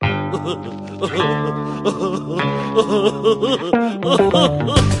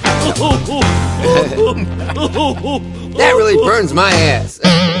That really burns my ass.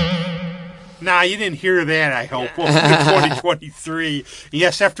 Nah, you didn't hear that, I hope. Welcome to 2023.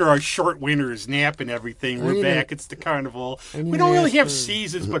 Yes, after our short winter's nap and everything, we're back. It's the carnival. We don't really have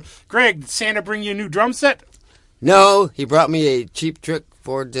seasons, but Greg, did Santa bring you a new drum set? No, he brought me a Cheap Trick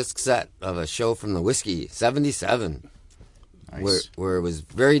 4-disc set of a show from the Whiskey, 77. Nice. Where it was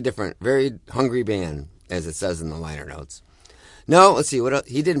very different, very hungry band, as it says in the liner notes. No, let's see, what else?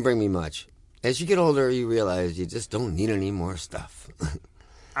 He didn't bring me much. As you get older, you realize you just don't need any more stuff.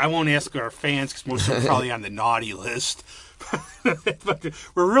 I won't ask our fans because most of them are probably on the naughty list. But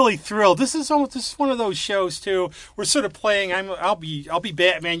we're really thrilled. This is one of those shows too. We're sort of playing. I'll be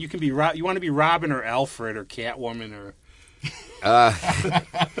Batman. You can be. You want to be Robin or Alfred or Catwoman or.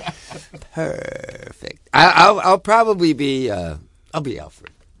 Perfect. I'll probably be. I'll be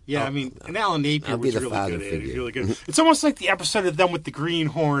Alfred. Yeah, and Alan Napier was really good at it. He's really good. It's almost like the episode of them with the Green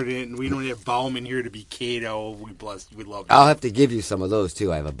Hornet, and we don't have Bauman here to be Kato. We love it. I'll have to give you some of those,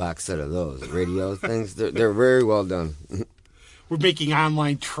 too. I have a box set of those radio things. They're very well done. We're making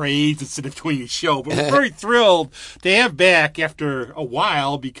online trades instead of doing a show, but we're very thrilled to have back after a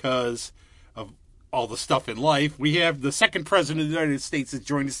while because of all the stuff in life. We have the second president of the United States has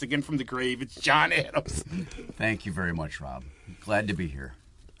joined us again from the grave. It's John Adams. Thank you very much, Rob. Glad to be here.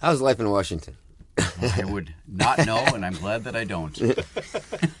 How's life in Washington? I would not know, and I'm glad that I don't.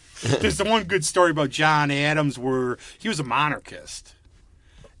 There's the one good story about John Adams where he was a monarchist.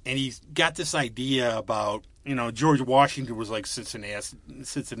 And he got this idea about, George Washington was like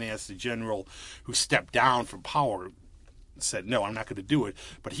Cincinnati general who stepped down from power and said, no, I'm not going to do it.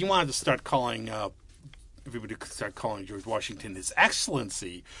 But he wanted to start calling everybody could start calling George Washington His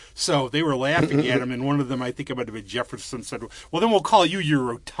Excellency. So they were laughing at him, and one of them, I think it might have been Jefferson, said, well, then we'll call you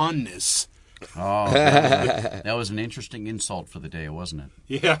Your Rotundness. Oh, that was an interesting insult for the day, wasn't it?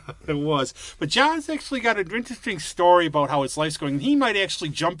 Yeah, it was. But John's actually got an interesting story about how his life's going. He might actually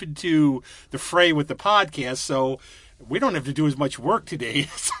jump into the fray with the podcast, so we don't have to do as much work today.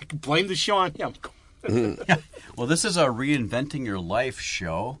 It's like, blame the show on him. Well, this is a Reinventing Your Life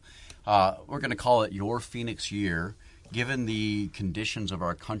show. We're going to call it Your Phoenix Year. Given the conditions of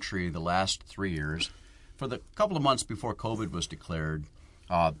our country the last 3 years, for the couple of months before COVID was declared,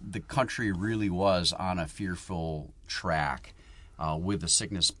 the country really was on a fearful track with the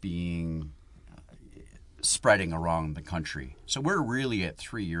sickness being spreading around the country. So we're really at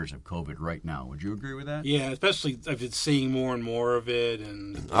 3 years of COVID right now. Would you agree with that? Yeah, especially I've been seeing more and more of it.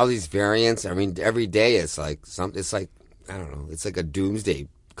 And all these variants. Every day it's like I don't know. It's like a doomsday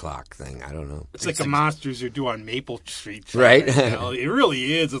clock thing. I don't know. It's like the monsters are due on Maple Street. Right? It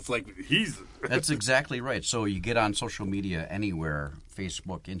really is. It's like That's exactly right. So you get on social media anywhere,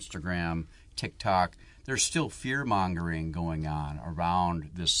 Facebook, Instagram, TikTok, there's still fear-mongering going on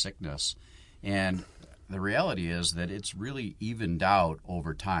around this sickness. And the reality is that it's really evened out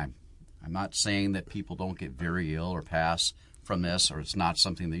over time. I'm not saying that people don't get very ill or pass from this, or it's not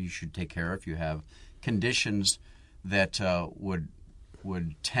something that you should take care of if you have conditions that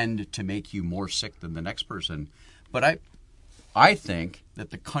would tend to make you more sick than the next person. But I think that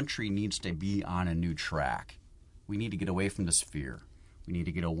the country needs to be on a new track. We need to get away from this fear. We need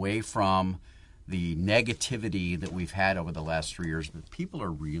to get away from the negativity that we've had over the last 3 years. But people are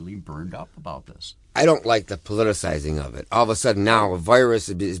really burned up about this. I don't like the politicizing of it. All of a sudden now a virus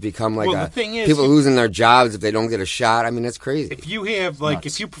has become like the thing is, people losing their jobs if they don't get a shot. that's crazy. If you have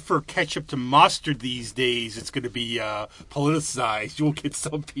if you prefer ketchup to mustard these days, it's going to be politicized. You'll get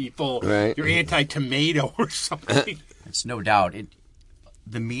some people, right. You're anti-tomato or something. It's no doubt.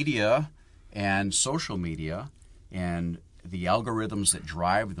 The media and social media and the algorithms that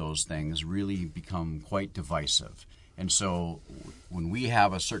drive those things really become quite divisive. And so when we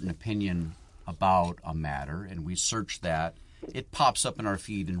have a certain opinion about a matter and we search that, it pops up in our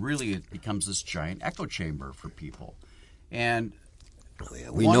feed and really it becomes this giant echo chamber for people. And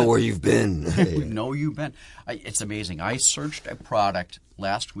we know where you've been. We know you've been. It's amazing. I searched a product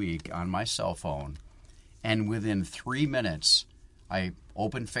last week on my cell phone, and within 3 minutes, I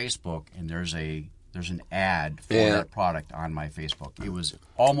opened Facebook, and there's an ad for that product on my Facebook. It was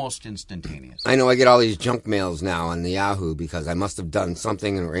almost instantaneous. I know I get all these junk mails now on the Yahoo because I must have done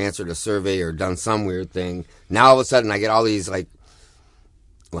something or answered a survey or done some weird thing. Now all of a sudden I get all these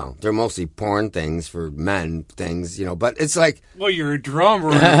they're mostly porn things for men things, but it's like... Well, you're a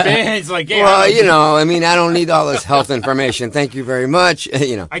drummer and a band. It's like, yeah. Well, I don't need all this health information. Thank you very much,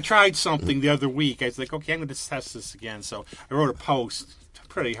 I tried something the other week. I was like, okay, I'm going to test this again. So I wrote a post,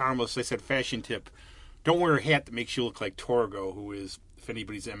 pretty harmless. I said, fashion tip, don't wear a hat that makes you look like Torgo, who is if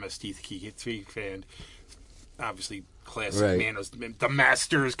anybody's MST3 fan, obviously classic Right. Manos, the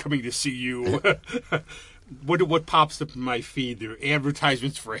master is coming to see you. What pops up in my feed? There are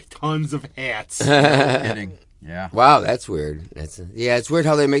advertisements for tons of hats. Kidding. Yeah. Wow, that's weird. It's weird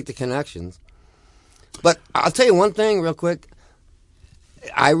how they make the connections. But I'll tell you one thing real quick.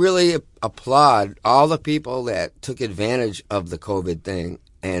 I really applaud all the people that took advantage of the COVID thing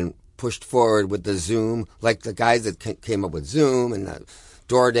and pushed forward with the Zoom, like the guys that came up with Zoom and the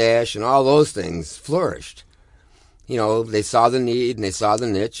DoorDash and all those things flourished. You know, they saw the need and they saw the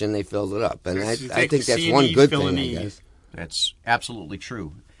niche and they filled it up. And I think that's one good thing, I guess. That's absolutely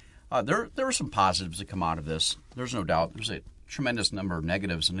true. There are some positives that come out of this. There's no doubt. There's a tremendous number of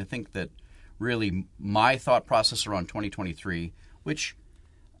negatives. And I think that really my thought process around 2023, which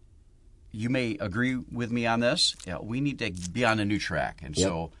you may agree with me on this, we need to be on a new track. And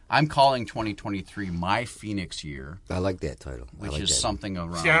so I'm calling 2023 my Phoenix year. I like that title. Which is something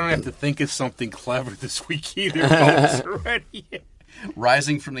around. See, I don't have to think of something clever this week either. Folks, already.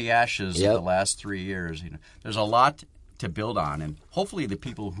 Rising from the ashes of the last 3 years. There's a lot to build on. And hopefully the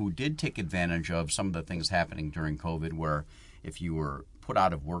people who did take advantage of some of the things happening during COVID, where if you were put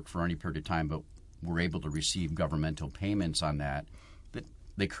out of work for any period of time but were able to receive governmental payments on that,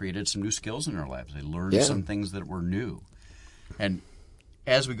 they created some new skills in their lives. They learned some things that were new. And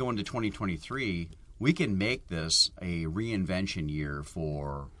as we go into 2023, we can make this a reinvention year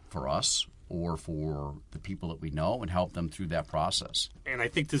for us or for the people that we know and help them through that process. And I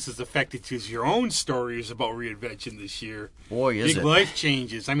think this is affected to your own stories about reinvention this year. Boy, is it. Big life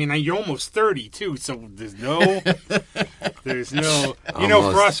changes. I mean, you're almost 30, too, so there's no... for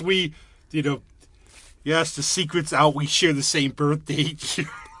us, yes, the secret's out. We share the same birth date.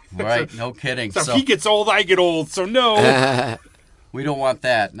 Right, no kidding. So if he gets old, I get old, so no. We don't want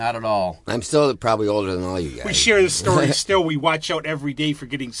that, not at all. I'm still probably older than all you guys. We share the story still. We watch out every day for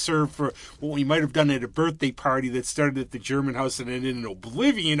getting served for what we might have done at a birthday party that started at the German house and ended in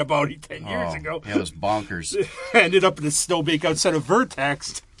oblivion about 10 years ago. Yeah, it was bonkers. Ended up in a snowbank outside of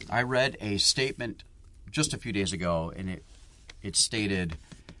Vertex. I read a statement just a few days ago, and it stated,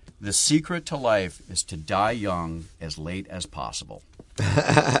 "The secret to life is to die young as late as possible."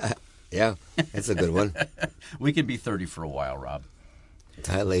 Yeah, that's a good one. We could be 30 for a while, Rob.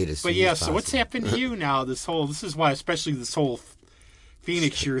 Die late as soon as so possible. what's happened to you now? This is why, especially this whole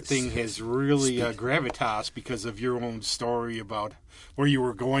Phoenix year thing has really gravitas because of your own story about where you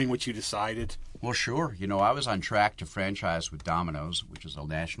were going, what you decided. Well, sure. I was on track to franchise with Domino's, which is a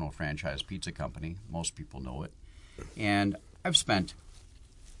national franchise pizza company. Most people know it. And I've spent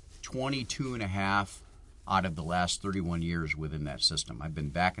 22 and a half out of the last 31 years within that system. I've been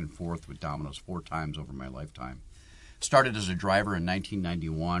back and forth with Domino's 4 times over my lifetime. Started as a driver in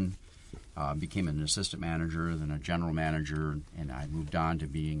 1991, became an assistant manager, then a general manager, and I moved on to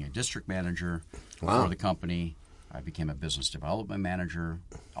being a district manager for the company. I became a business development manager.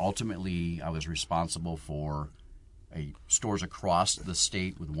 Ultimately, I was responsible for stores across the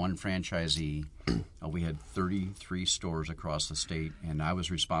state with one franchisee. We had 33 stores across the state, and I was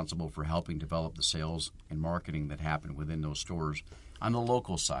responsible for helping develop the sales and marketing that happened within those stores on the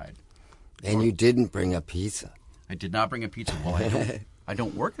local side. And you didn't bring a pizza. I did not bring a pizza. Well, I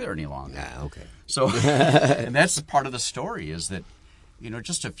don't work there any longer. Ah, okay. So, and that's part of the story is that,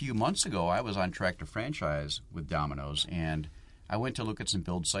 just a few months ago, I was on track to franchise with Domino's, and I went to look at some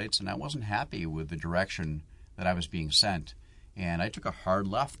build sites, and I wasn't happy with the direction that I was being sent. And I took a hard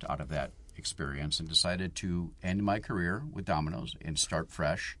left out of that experience and decided to end my career with Domino's and start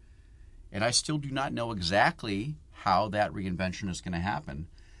fresh. And I still do not know exactly how that reinvention is going to happen.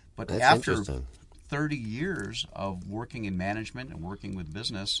 But That's after interesting. 30 years of working in management and working with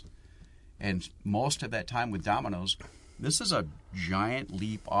business, and most of that time with Domino's, this is a giant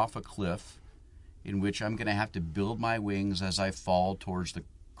leap off a cliff in which I'm going to have to build my wings as I fall towards the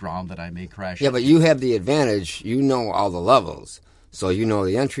ground that I may crash Yeah, into. but you have the advantage. You know all the levels. So you know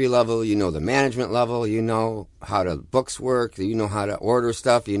the entry level, you know the management level, you know how the books work, you know how to order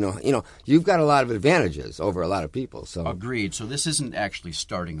stuff, you know, you've got a lot of advantages over a lot of people. So Agreed. So this isn't actually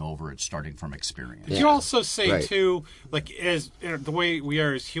starting over, it's starting from experience. Did you also say, Right. too, like as the way we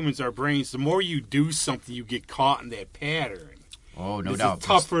are as humans, our brains, the more you do something, you get caught in that pattern. Oh, no It's doubt.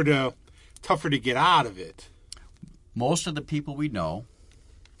 tougher to get out of it. Most of the people we know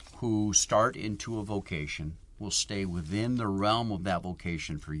who start into a vocation will stay within the realm of that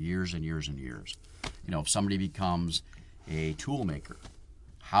vocation for years and years and years. If somebody becomes a tool maker,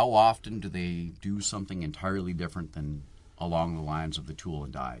 how often do they do something entirely different than along the lines of the tool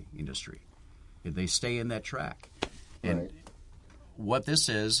and die industry? They stay in that track. And what this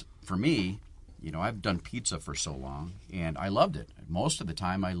is, for me, I've done pizza for so long, and I loved it. Most of the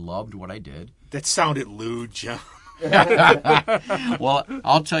time, I loved what I did. That sounded lewd, John. Well,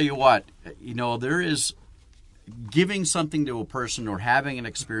 I'll tell you what. There is giving something to a person or having an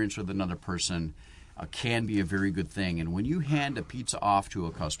experience with another person can be a very good thing. And when you hand a pizza off to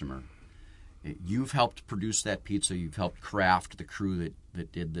a customer, you've helped produce that pizza. You've helped craft the crew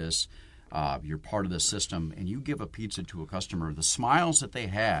that did this. You're part of the system, and you give a pizza to a customer. The smiles that they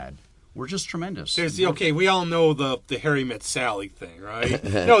had were just tremendous. We all know the Harry Met Sally thing, right?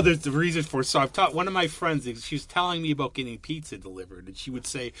 No, there's the reason for it. So I've taught one of my friends, she was telling me about getting pizza delivered, and she would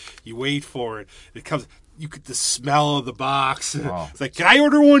say, you wait for it. It comes, you get the smell of the box. Oh. It's like, can I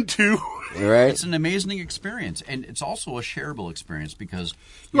order one too? Right. It's an amazing experience, and it's also a shareable experience because...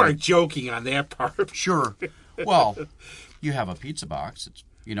 You are joking on that part. Sure. Well, you have a pizza box. It's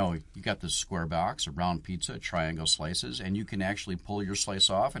you got the square box, a round pizza, triangle slices, and you can actually pull your slice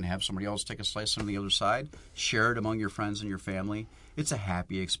off and have somebody else take a slice on the other side, share it among your friends and your family. It's a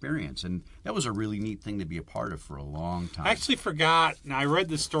happy experience, and that was a really neat thing to be a part of for a long time. I actually forgot. Now, I read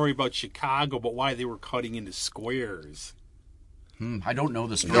the story about Chicago, but why they were cutting into squares. I don't know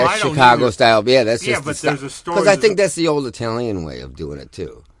the story. That's Chicago style. Yeah, that's just but there's a story. Because I think that's the old Italian way of doing it,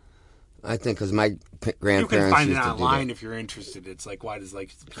 too. I think because my grandparents used to do that. You can find it online if you're interested. It's like, why does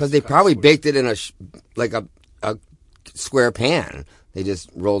because they probably baked it in a square pan. They just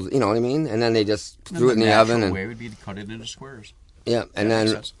rolled, you know what I mean? And then they just threw it in the oven. The natural way would be to cut it into squares. Yeah, and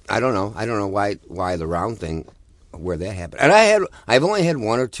then I don't know why the round thing, where that happened. And I've only had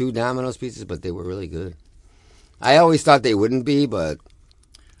one or two Domino's pizzas, but they were really good. I always thought they wouldn't be, but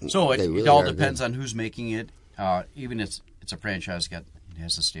so really it all depends on who's making it. Even if it's a franchise, it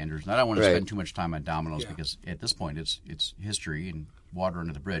has the standards. And I don't want to spend too much time on Domino's because at this point it's history and water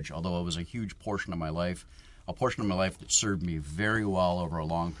under the bridge. Although it was a huge portion of my life, that served me very well over a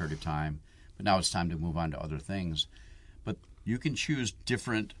long period of time. But now it's time to move on to other things. But you can choose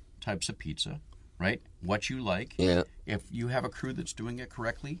different types of pizza, right? What you like. Yeah. If you have a crew that's doing it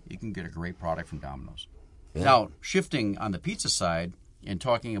correctly, you can get a great product from Domino's. Yeah. Now, shifting on the pizza side and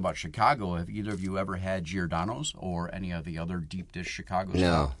talking about Chicago, have either of you ever had Giordano's or any of the other deep dish Chicago stuff?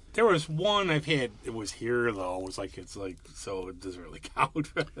 No. There was one I've had. It was here though. It was so it doesn't really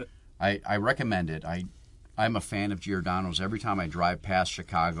count. I recommend it. I'm a fan of Giordano's. Every time I drive past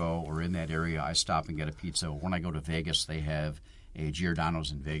Chicago or in that area, I stop and get a pizza. When I go to Vegas, they have a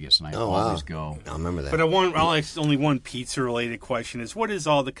Giordano's in Vegas, and I always go. I remember that. But only one pizza-related question is, what is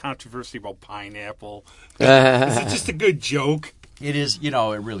all the controversy about pineapple? Is it just a good joke? It is. It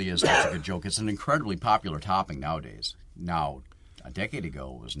really is just a good joke. It's an incredibly popular topping nowadays. Now, a decade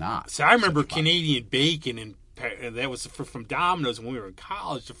ago, it was not. So I remember Canadian bacon, and that was from Domino's when we were in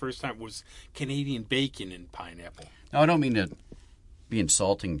college. The first time was Canadian bacon and pineapple. Now, I don't mean to be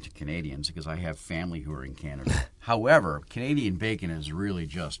insulting to Canadians because I have family who are in Canada. However, Canadian bacon is really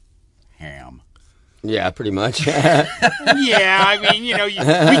just ham. Yeah, pretty much. Yeah, I mean,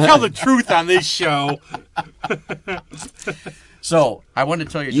 we tell the truth on this show. So, I want to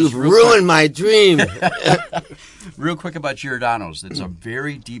tell you You've ruined my dream. Real quick about Giordano's. It's a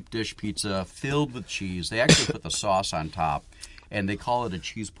very deep dish pizza filled with cheese. They actually put the sauce on top, and they call it a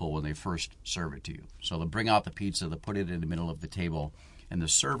cheese pull when they first serve it to you. So they'll bring out the pizza, they'll put it in the middle of the table, and the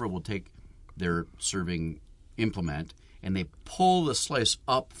server will take their serving implement, and they pull the slice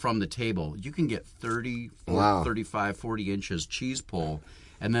up from the table. You can get 30, 35, 40 inches cheese pull,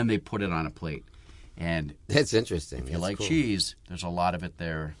 and then they put it on a plate. And that's interesting. If you like cheese, there's a lot of it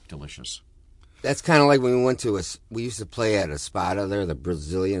there. Delicious. That's kind of like when we went to we used to play at Espada there, the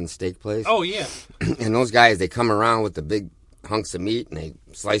Brazilian steak place. Oh, yeah. And those guys, they come around with the big hunks of meat and they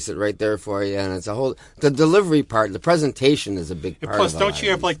slice it right there for you. And it's the delivery part, the presentation is a big part plus, of it. Plus, don't you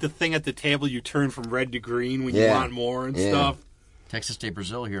have the thing at the table you turn from red to green when you want more and stuff? Texas State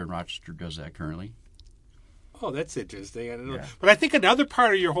Brazil here in Rochester does that currently. Oh, that's interesting. I don't know. Yeah. But I think another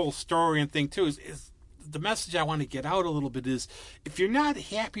part of your whole story and thing, too, is the message I want to get out a little bit is if you're not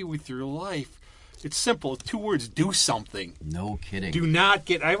happy with your life, it's simple. 2 words, do something. No kidding. Do not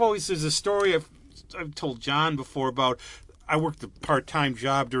get... there's a story I've told John before about... I worked a part-time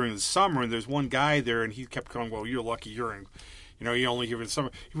job during the summer, and there's one guy there, and he kept going, well, you're lucky you're in... you only here in the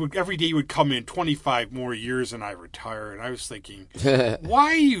summer. Every day he would come in 25 more years and I retire. And I was thinking,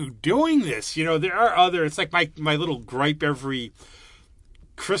 why are you doing this? There are other... It's like my little gripe every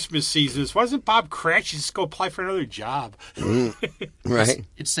Christmas season is, why doesn't Bob Cratchit just go apply for another job? Right.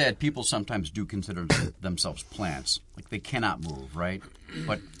 It's sad. People sometimes do consider themselves plants. Like they cannot move, right?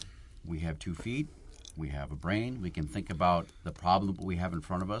 But we have 2 feet. We have a brain. We can think about the problem that we have in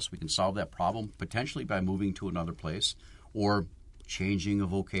front of us. We can solve that problem potentially by moving to another place or changing a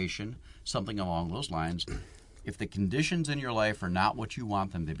vocation, something along those lines. If the conditions in your life are not what you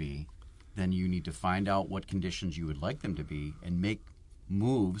want them to be, then you need to find out what conditions you would like them to be and make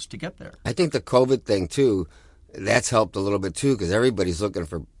moves to get there. I think the COVID thing, too, that's helped a little bit, too, because everybody's looking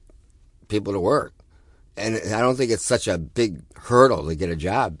for people to work. And I don't think it's such a big hurdle to get a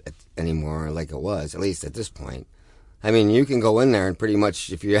job anymore like it was, at least at this point. I mean, you can go in there and pretty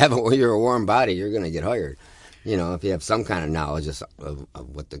much, if you're a warm body, you're going to get hired. You know, if you have some kind of knowledge of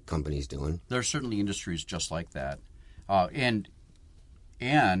what the company's doing. There are certainly industries just like that. And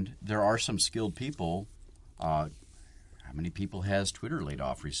there are some skilled people. How many people has Twitter laid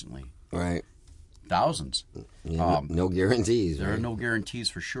off recently? Right. Thousands. Yeah, no guarantees. There right? are no guarantees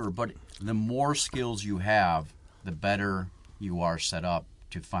for sure, but the more skills you have, the better you are set up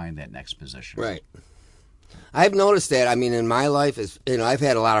to find that next position. Right. I've noticed that. I mean, in my life, I've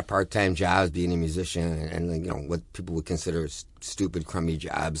had a lot of part-time jobs being a musician, and what people would consider stupid, crummy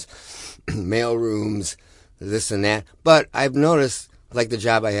jobs, mail rooms, this and that. But I've noticed, like the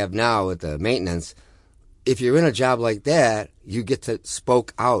job I have now with the maintenance, if you're in a job like that, you get to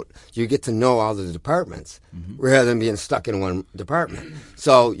spoke out. You get to know all the departments rather than being stuck in one department.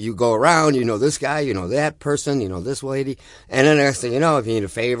 So you go around, you know this guy, you know that person, you know this lady. And then the next thing you know, if you need a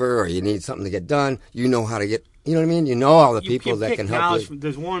favor or you need something to get done, you know how to get, you know what I mean? You know all the people that can help you.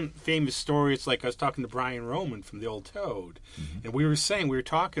 There's one famous story. It's like I was talking to Brian Roman from the Old Toad. And we were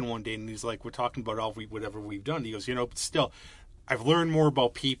talking one day, and he's like, we're talking about whatever we've done. He goes, but still, I've learned more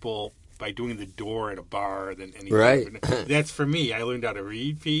about people by doing the door at a bar than anything. Right. That's for me. I learned how to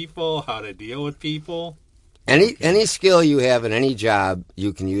read people, how to deal with people. Any skill you have in any job,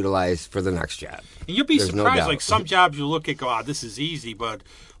 you can utilize for the next job. And you'll be There's no surprised. doubt. Like some jobs you look at, go, this is easy, but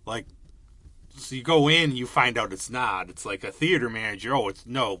like, so you go in, you find out it's not. It's like a theater manager. You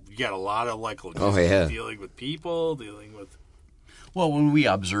got a lot of logistics, dealing with people, dealing with. Well, when we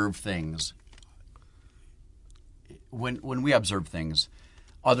observe things,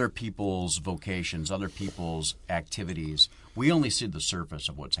 other people's vocations, other people's activities, we only see the surface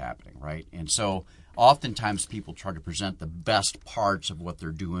of what's happening, right? And so oftentimes people try to present the best parts of what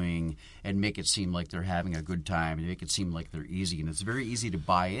they're doing and make it seem like they're having a good time and make it seem like they're easy. And it's very easy to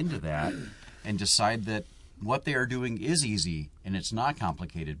buy into that and decide that what they are doing is easy and it's not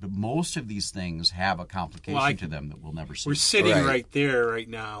complicated. But most of these things have a complication to them that we'll never see. We're sitting right there right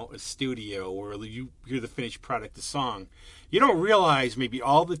now, a studio where you hear the finished product, the song. You don't realize maybe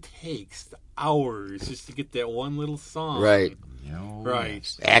all it takes, the hours, just to get that one little song. Right.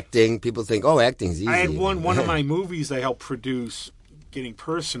 Right. Acting, people think, acting's easy. I had one of my movies I helped produce, Getting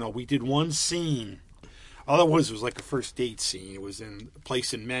Personal. We did one scene. All it was like a first date scene. It was in a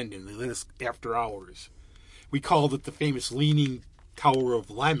place in Mendon. They let us after hours. We called it the famous Leaning Tower of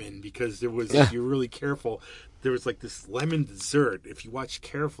Lemon because there was, if you're really careful, there was like this lemon dessert. If you watch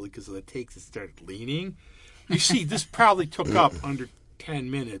carefully, because of the takes, it started leaning. You see, this probably took up under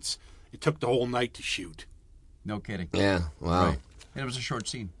 10 minutes. It took the whole night to shoot. No kidding. Yeah, wow. Right. And it was a short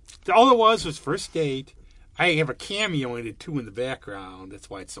scene. All it was first date. I have a cameo in it, too, in the background. That's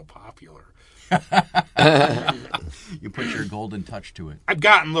why it's so popular. You put your golden touch to it. I've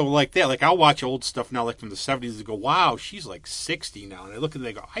gotten a little like that. Like, I'll watch old stuff now, like from the 70s, and go, wow, she's like 60 now. And I look at it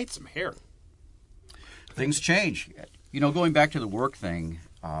and I go, I had some hair. Things change. Going back to the work thing,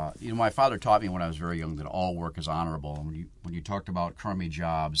 my father taught me when I was very young that all work is honorable. And when you talked about crummy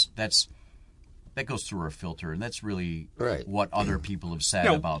jobs, that goes through our filter, and that's really what other people have said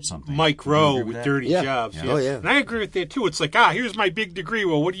about something. Mike Rowe with Dirty Jobs. Yeah. Oh, yeah. And I agree with that, too. It's like, here's my big degree.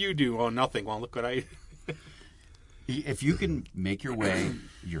 Well, what do you do? Oh, nothing. Well, look what I... If you can make your way,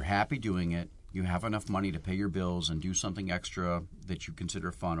 you're happy doing it, you have enough money to pay your bills and do something extra that you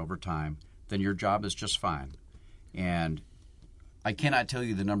consider fun over time, then your job is just fine. And I cannot tell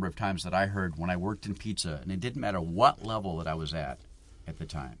you the number of times that I heard when I worked in pizza, and it didn't matter what level that I was at the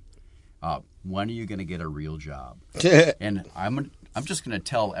time, when are you going to get a real job? And I'm just going to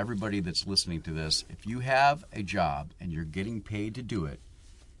tell everybody that's listening to this, if you have a job and you're getting paid to do it,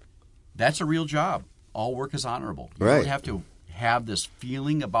 that's a real job. All work is honorable. You don't have to have this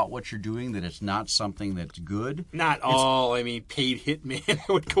feeling about what you're doing that it's not something that's good. Not all. I mean, paid hitman,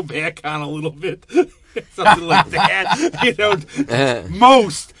 I would go back on a little bit. Something like that.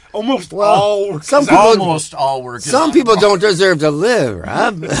 Almost all work. Almost all work. Some people don't deserve to live,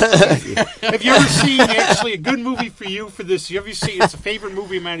 Rob. Have you ever seen, actually, a good movie for you for this? It's a favorite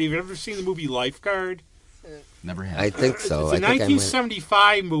movie of mine. Have you ever seen the movie Lifeguard? Never have. I think so. It's a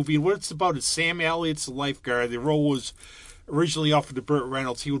 1975 movie, and what it's about is Sam Elliott's the lifeguard. The role was originally offered to Burt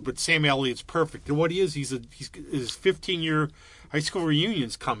Reynolds, but Sam Elliott's perfect. And what he is, his 15-year high school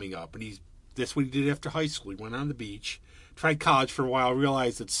reunion's coming up, and that's what he did after high school. He went on the beach, tried college for a while,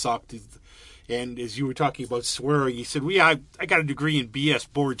 realized it sucked. And as you were talking about swearing, he said, I got a degree in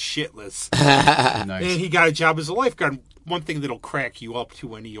BS, bored shitless. Nice. And he got a job as a lifeguard. One thing that'll crack you up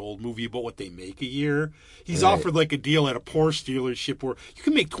to any old movie about what they make a year. He's offered like a deal at a Porsche dealership where you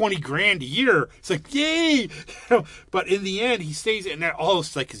can make $20,000 a year. It's like, yay! But in the end, he stays, and all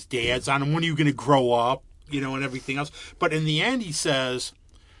it's like his dad's on him. When are you going to grow up? And everything else. But in the end, he says,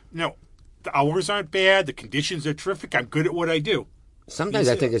 the hours aren't bad. The conditions are terrific. I'm good at what I do. Sometimes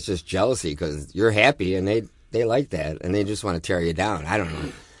I think it's just jealousy because you're happy and they like that and they just want to tear you down. I don't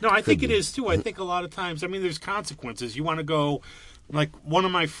know. No, I think it is too. I think a lot of times, there's consequences. You want to go, like one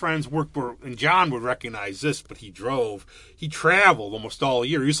of my friends worked for, and John would recognize this, but he traveled almost all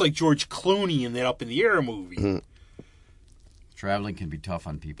year. He was like George Clooney in that Up in the Air movie. Mm-hmm. Traveling can be tough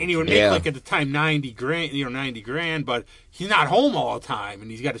on people. And he would make like at the time $90,000, but he's not home all the time and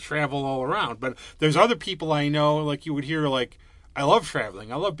he's got to travel all around. But there's other people I know, like you would hear, like, I love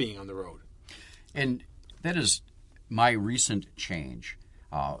traveling. I love being on the road. And that is my recent change.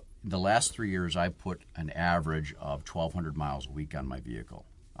 The last 3 years, I put an average of 1,200 miles a week on my vehicle.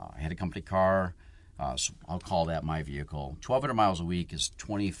 I had a company car, so I'll call that my vehicle. 1,200 miles a week is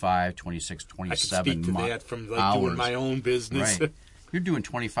 25, 26, 27 I can speak to that from doing my own business. Right. You're doing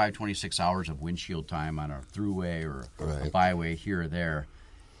 25, 26 hours of windshield time on a thruway or a byway here or there.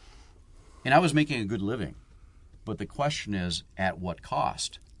 And I was making a good living. But the question is, at what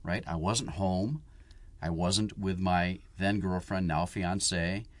cost, right? I wasn't home. I wasn't with my then-girlfriend, now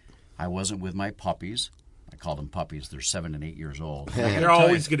fiancée. I wasn't with my puppies. I call them puppies. They're 7 and 8 years old. They're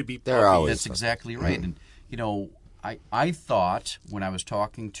always going to be puppies. That's exactly right. And, I thought when I was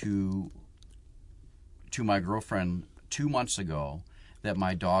talking to my girlfriend 2 months ago that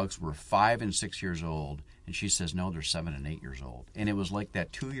my dogs were 5 and 6 years old, and she says, no, they're 7 and 8 years old. And it was like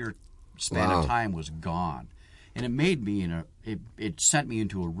that 2-year span of time was gone. And it made me, it sent me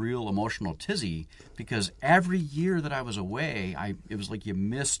into a real emotional tizzy because every year that I was away, it was like you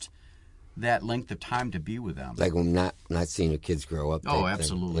missed that length of time to be with them. Like not seeing your kids grow up. Oh,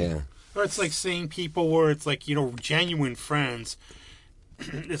 absolutely. Yeah. Or it's like seeing people where it's like, genuine friends.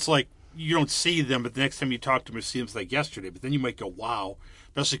 It's like you don't see them, but the next time you talk to them, it seems like yesterday. But then you might go, wow,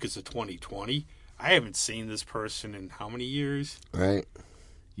 especially because of 2020. I haven't seen this person in how many years? Right.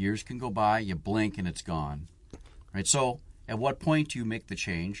 Years can go by, you blink, and it's gone. Right, so at what point do you make the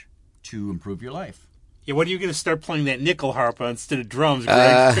change to improve your life? Yeah, what are you going to start playing that nickel harp on instead of drums,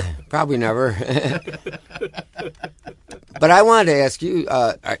 Greg? Probably never. But I wanted to ask you,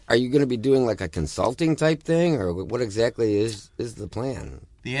 are you going to be doing like a consulting type thing, or what exactly is the plan?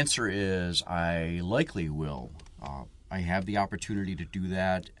 The answer is I likely will. I have the opportunity to do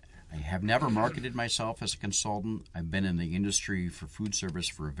that. I have never marketed myself as a consultant. I've been in the industry for food service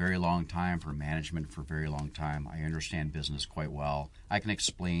for a very long time, for management for a very long time. I understand business quite well. I can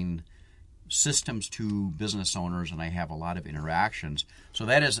explain systems to business owners, and I have a lot of interactions. So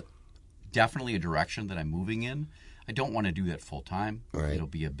that is definitely a direction that I'm moving in. I don't want to do that full time. Right. It'll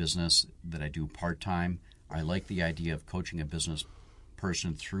be a business that I do part time. I like the idea of coaching a business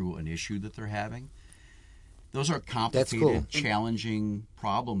person through an issue that they're having. Those are complicated, challenging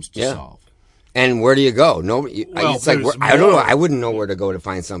problems to solve. And where do you go? It's like I don't know. I wouldn't know where to go to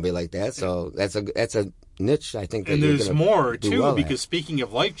find somebody like that. So that's a niche. I think. And there's more too, because speaking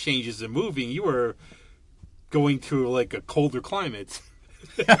of life changes and moving, you were going to like a colder climate.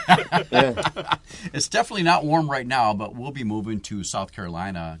 It's definitely not warm right now, but we'll be moving to South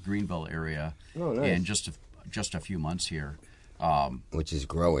Carolina, Greenville area, in just a few months here. Which is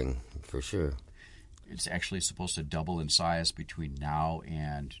growing for sure. It's actually supposed to double in size between now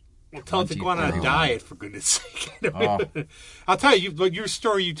and. Well, tell it to go on a diet, for goodness sake. I'll tell you, like your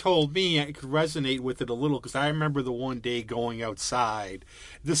story you told me, I could resonate with it a little, because I remember the one day going outside.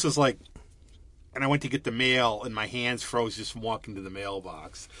 This was like, and I went to get the mail, and my hands froze just from walking to the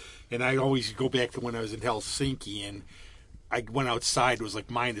mailbox. And I always go back to when I was in Helsinki, and I went outside, it was like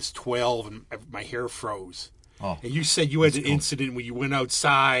 -12, and my hair froze. Oh, and you said you had an incident when you went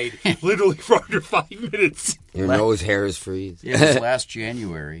outside literally for under 5 minutes. Your nose hairs freeze. It was last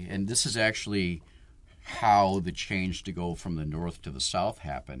January, and this is actually how the change to go from the north to the south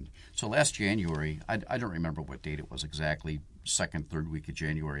happened. So last January, I don't remember what date it was exactly, second, third week of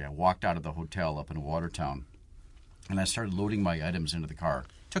January, I walked out of the hotel up in Watertown, and I started loading my items into the car.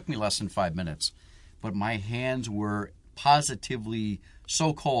 It took me less than 5 minutes, but my hands were positively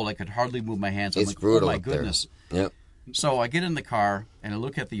so cold I could hardly move my hands. I'm it's like, brutal. Oh my goodness. Yep. So I get in the car and I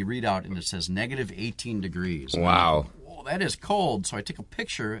look at the readout and it says -18 degrees. Wow. Well, that is cold. So I take a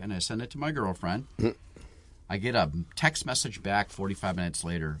picture and I send it to my girlfriend. I get a text message back 45 minutes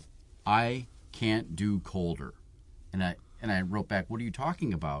later. I can't do colder. And I wrote back, what are you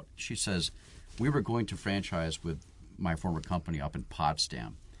talking about? She says, we were going to franchise with my former company up in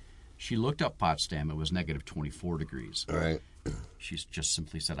Potsdam. She looked up Potsdam. It was negative 24 degrees. All right. She just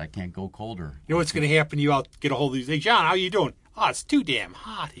simply said, I can't go colder. You know what's going to happen to you? I'll get a hold of these. Hey, John, how you doing? Oh, it's too damn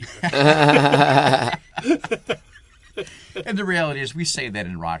hot here. And the reality is we say that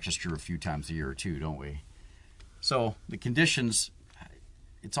in Rochester a few times a year or two, don't we? So the conditions,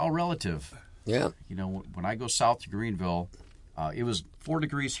 it's all relative. Yeah. You know, when I go south to Greenville, it was 4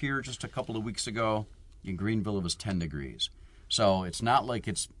 degrees here just a couple of weeks ago. In Greenville, it was 10 degrees. So it's not like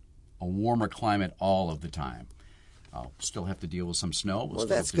it's a warmer climate all of the time. I'll still have to deal with some snow. Well,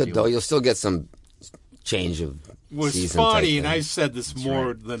 that's good, though. You'll still get some change of What's season funny, type and thing. I said this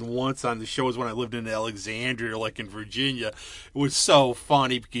more than once on the shows when I lived in Alexandria, like in Virginia. It was so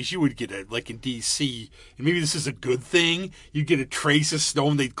funny because you would get it, like in D.C., and maybe this is a good thing, you'd get a trace of snow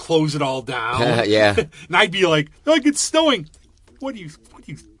and they'd close it all down. Yeah. And I'd be like, like it's snowing. What are you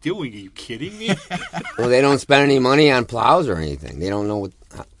doing? Are you kidding me? Well, they don't spend any money on plows or anything. They don't know what...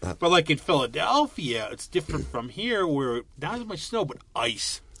 But like in Philadelphia, it's different from here where not as much snow, but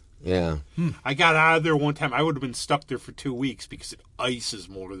ice. Yeah. I got out of there one time. I would have been stuck there for 2 weeks because it ices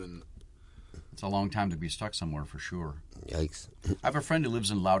more than... It's a long time to be stuck somewhere for sure. Yikes. I have a friend who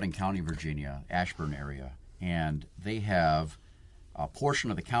lives in Loudoun County, Virginia, Ashburn area, and they have a portion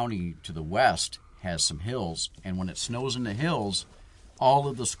of the county to the west has some hills, and when it snows in the hills, all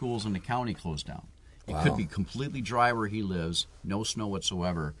of the schools in the county close down. It could be completely dry where he lives, no snow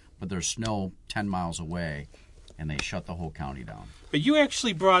whatsoever, but there's snow 10 miles away, and they shut the whole county down. But you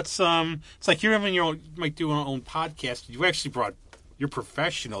actually brought some... It's like you're having your own... You might do your own podcast. You actually brought... You're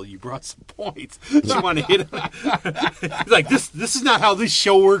professional. You brought some points. You want to hit them. Like, this is not how this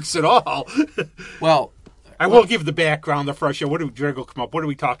show works at all. Well... I will give the background, the fresh show. What did Drego come up? What are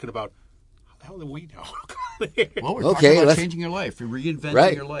we talking about? How the hell do we know? Well, we're talking about changing your life,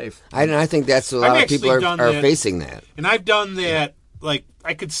 reinventing your life. I think that's a lot of people are facing that. And I've done that, like,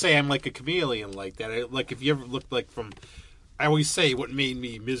 I could say I'm like a chameleon like that. Like, if you ever looked like from... I always say what made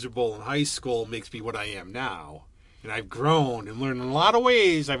me miserable in high school makes me what I am now. And I've grown and learned in a lot of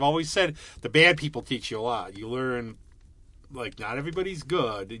ways. I've always said the bad people teach you a lot. You learn, like, not everybody's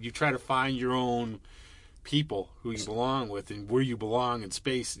good. You try to find your own people who you belong with and where you belong in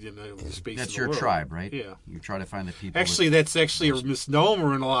space. In the space That's of the your world. tribe, right? Yeah. You try to find the people. Actually, that's actually a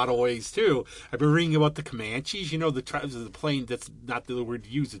misnomer in a lot of ways, too. I've been reading about the Comanches. You know, the tribes of the plains, that's not the word to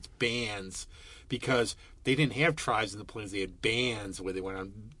use, it's bands. Because they didn't have tribes in the plains, they had bands where they went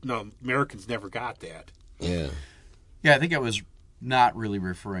on. No, Americans never got that. Yeah. Yeah, I think I was not really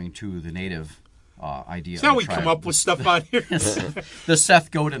referring to the native idea That's how of a we tribe. come up with stuff out here. The Seth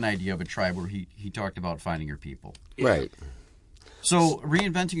Godin idea of a tribe where he talked about finding your people. Right. So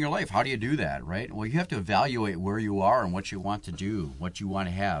reinventing your life, how do you do that, right? Well, you have to evaluate where you are and what you want to do, what you want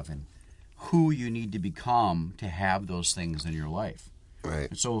to have, and who you need to become to have those things in your life. Right.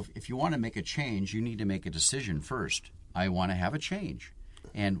 And so if you want to make a change, you need to make a decision first. I want to have a change.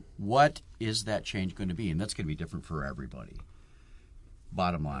 And what is that change going to be? And that's going to be different for everybody.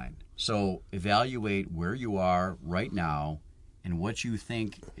 Bottom line. So evaluate where you are right now and what you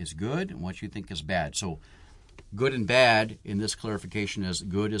think is good and what you think is bad. So good and bad in this clarification is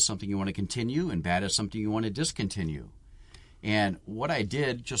good is something you want to continue and bad is something you want to discontinue. And what I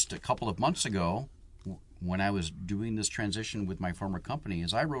did just a couple of months ago when I was doing this transition with my former company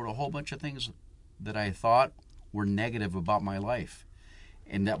is I wrote a whole bunch of things that I thought were negative about my life.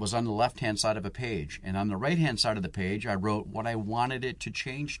 And that was on the left-hand side of a page. And on the right-hand side of the page, I wrote what I wanted it to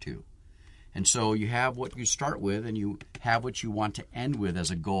change to. And so you have what you start with, and you have what you want to end with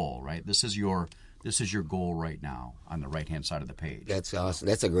as a goal, right? This is your goal right now on the right-hand side of the page. That's awesome.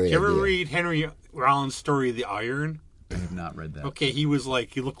 That's a great You idea. ever read Henry Rollins' story of the Iron? I have not read that. Okay, he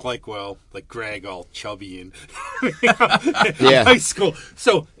looked like Greg, all chubby and Yeah. high school.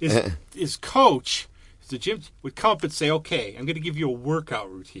 So his coach, the gym, would come up and say, okay, I'm going to give you a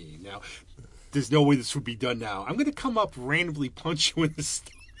workout routine. Now, there's no way this would be done now. I'm going to come up randomly punch you in the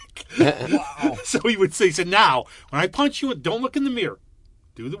stomach. Wow. So he would say, so now, when I punch you, don't look in the mirror.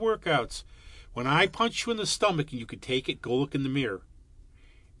 Do the workouts. When I punch you in the stomach and you could take it, go look in the mirror.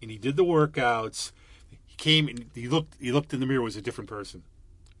 And he did the workouts. He came and he looked in the mirror, was a different person.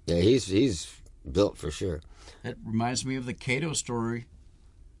 Yeah, he's built for sure. That reminds me of the Cato story,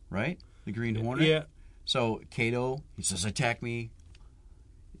 right? The Green Hornet? Yeah. So Cato, he says, attack me.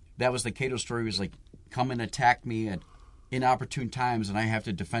 That was the Cato story. He was like, come and attack me at inopportune times, and I have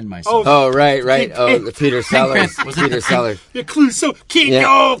to defend myself. Oh, right. Oh, the Peter Sellers. Was it Peter Sellers. Yeah, Clouseau, Cato,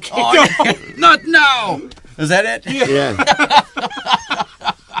 Yeah. Cato. Not now! Is that it? Yeah.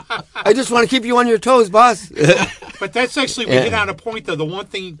 I just want to keep you on your toes, boss. But that's actually, we hit on a point, though. The one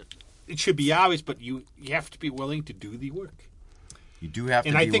thing, it should be obvious, but you have to be willing to do the work. You do have to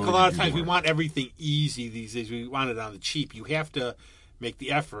and be I think a willing lot to of do times the we work. want everything easy these days. We want it on the cheap. You have to make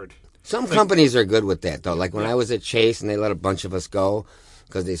the effort. Some companies are good with that, though. Like when I was at Chase and they let a bunch of us go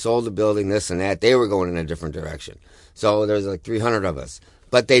because they sold the building, this and that, they were going in a different direction. So there's like 300 of us.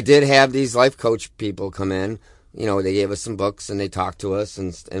 But they did have these life coach people come in. You know, they gave us some books and they talked to us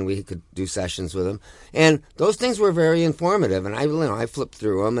and we could do sessions with them. And those things were very informative. And I flipped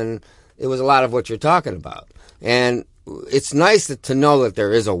through them and it was a lot of what you're talking about. And it's nice to know that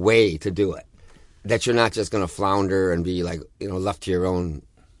there is a way to do it, that you're not just going to flounder and be like, left to your own,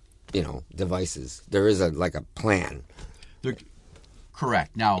 devices. There is a plan.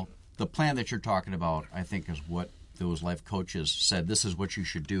 Correct. Now, the plan that you're talking about, I think, is what those life coaches said. This is what you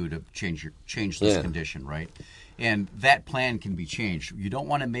should do to change this condition, right? And that plan can be changed. You don't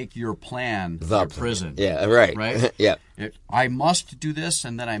want to make your plan your prison. Yeah, right. Right? Yeah. I must do this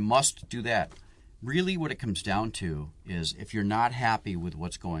and then I must do that. Really what it comes down to is if you're not happy with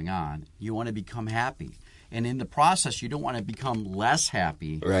what's going on, you want to become happy. And in the process, you don't want to become less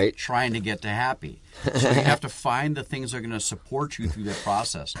happy trying to get to happy. So you have to find the things that are going to support you through that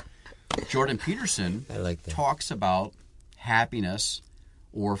process. Jordan Peterson talks about happiness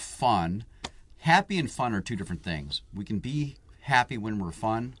or fun. Happy and fun are two different things. We can be happy when we're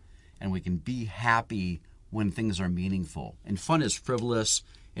fun, and we can be happy when things are meaningful. And fun is frivolous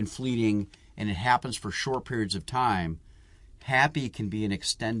and fleeting, and it happens for short periods of time. Happy can be an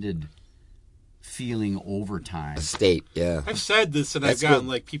extended feeling over time. A state, yeah. I've said this, and I've gotten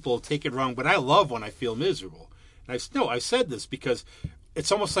people take it wrong, but I love when I feel miserable. And I said this because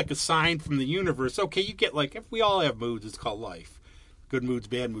it's almost like a sign from the universe. Okay, you get if we all have moods, it's called life. Good moods,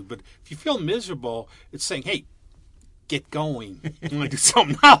 bad moods. But if you feel miserable, it's saying, hey, get going. You want to do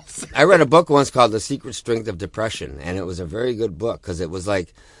something else. I read a book once called The Secret Strength of Depression, and it was a very good book because it was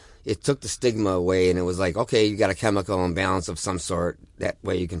it took the stigma away, and it was okay, you got a chemical imbalance of some sort. That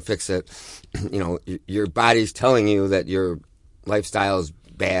way you can fix it. Your body's telling you that your lifestyle is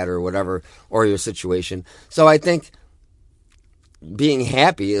bad or whatever, or your situation. So I think being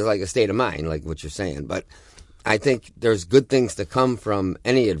happy is like a state of mind, like what you're saying. But I think there's good things to come from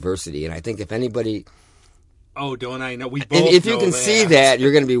any adversity, and I think if anybody... Oh, don't I know? We both if you know can that. see that,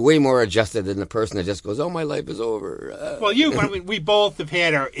 you're going to be way more adjusted than the person that just goes, "Oh, my life is over." Well, we both have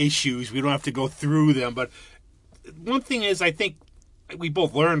had our issues. We don't have to go through them. But one thing is, I think we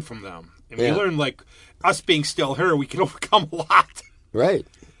both learn from them. And we learn, us being still her, we can overcome a lot. Right.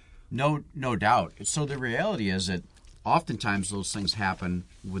 No doubt. So the reality is that oftentimes those things happen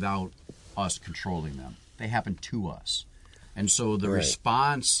without us controlling them. They happen to us. And so the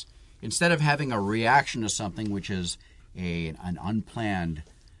response... Instead of having a reaction to something, which is an unplanned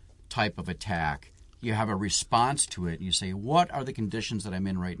type of attack, you have a response to it. You say, what are the conditions that I'm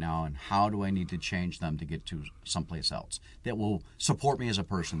in right now, and how do I need to change them to get to someplace else that will support me as a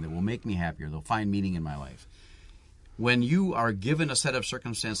person, that will make me happier, they'll find meaning in my life. When you are given a set of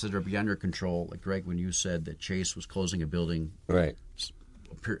circumstances that are beyond your control, like Greg, when you said that Chase was closing a building, right,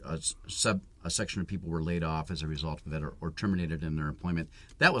 a section of people were laid off as a result of that or terminated in their employment.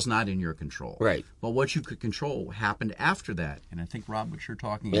 That was not in your control. Right. But what you could control happened after that. And I think, Rob, what you're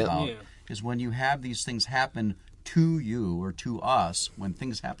talking about is when you have these things happen to you or to us, when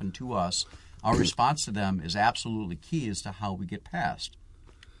things happen to us, our response to them is absolutely key as to how we get past.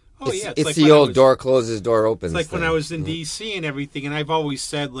 Oh, yeah. It's the old door closes, door opens. It's like when I was in D.C. and everything, and I've always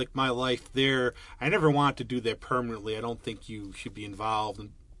said, my life there, I never want to do that permanently. I don't think you should be involved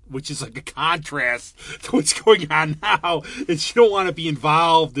in, which is like a contrast to what's going on now. Is you don't want to be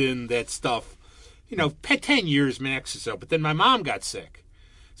involved in that stuff. 10 years max or so. But then my mom got sick.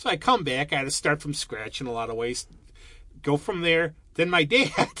 So I come back. I had to start from scratch in a lot of ways. Go from there. Then my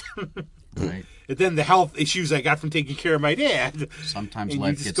dad. Right. And then the health issues I got from taking care of my dad. Sometimes and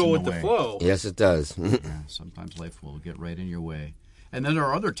life you just gets go in with the the way. flow. Yes, it does. Yeah, sometimes life will get right in your way. And then there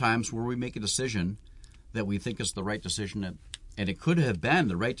are other times where we make a decision that we think is the right decision, and it could have been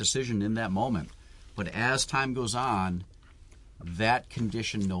the right decision in that moment. But as time goes on, that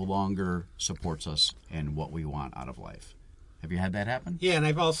condition no longer supports us and what we want out of life. Have you had that happen? Yeah, and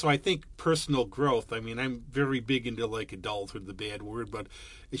I've also, I think, personal growth. I mean, I'm very big into, adulthood, the bad word, but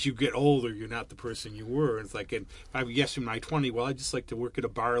as you get older, you're not the person you were. It's like, if I would guess in my 20s, well, I'd just like to work at a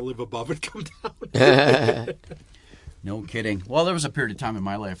bar, live above it, come down. No kidding. Well, there was a period of time in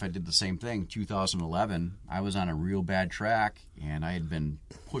my life I did the same thing. 2011, I was on a real bad track, and I had been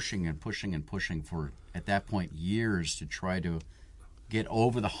pushing and pushing and pushing for, at that point, years to try to get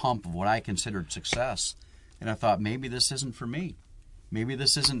over the hump of what I considered success. And I thought, maybe this isn't for me. maybe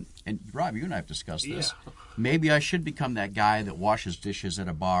this isn't, and Rob, you and I have discussed this. Yeah. Maybe I should become that guy that washes dishes at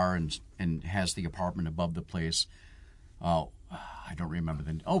a bar and has the apartment above the place. I don't remember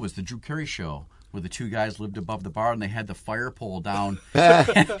it was the Drew Carey show where the two guys lived above the bar and they had the fire pole down.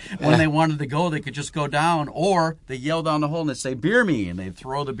 When they wanted to go, they could just go down, or they yell down the hole and they say, "Beer me," and they'd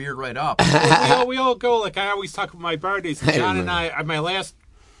throw the beer right up. we all go, like I always talk about my bar days. John and I, my last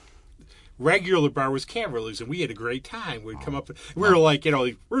regular bar was Cavalier's, and we had a great time. We'd come up, we were like,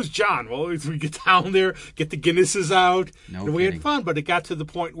 where's John? Well, we get down there, get the Guinnesses out, and we had fun. But it got to the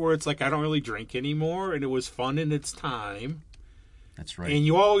point where it's like I don't really drink anymore, and it was fun in its time. That's right. And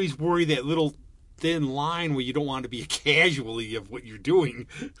you always worry that little thin line where you don't want to be a casualty of what you're doing.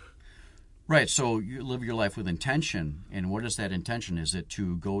 Right, so you live your life with intention, and what is that intention? Is it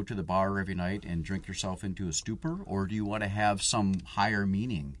to go to the bar every night and drink yourself into a stupor, or do you want to have some higher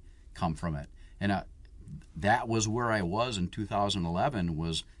meaning come from it? And that was where I was in 2011,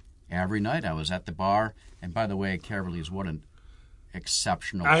 was every night I was at the bar. And by the way, Cavalier's, what an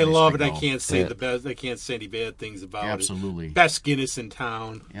exceptional place I love to it. go. I can't say the best. I can't say any bad things about Absolutely. it. Best Guinness in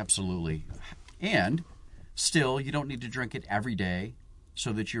town. Absolutely. And still, you don't need to drink it every day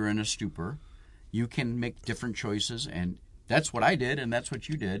so that you're in a stupor. You can make different choices, and that's what I did, and that's what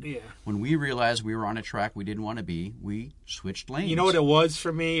you did. Yeah. When we realized we were on a track we didn't want to be, we switched lanes. You know what it was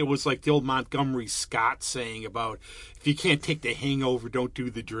for me? It was like the old Montgomery Scott saying about, if you can't take the hangover, don't do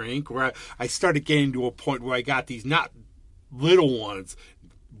the drink. Where I started getting to a point where I got these not little ones,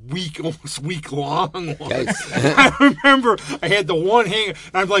 almost week long ones. I remember I had the one hangover,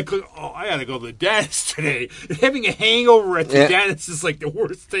 and I'm like, oh, I gotta go to the dentist today. And having a hangover at the dentist is like the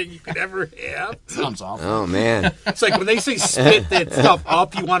worst thing you could ever have. Sounds awful. Oh, man. It's like when they say spit that stuff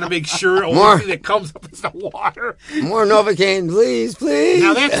up, you want to make sure the only thing that comes up is the water. More Novocaine, please, please.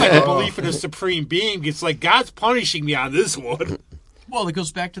 Now that's like a belief in a supreme being. It's like God's punishing me on this one. Well, it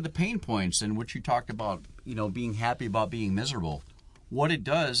goes back to the pain points and what you talked about, being happy about being miserable. What it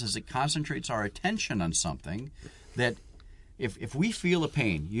does is it concentrates our attention on something that if we feel a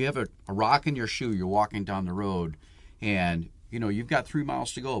pain, you have a rock in your shoe, you're walking down the road, and you've got 3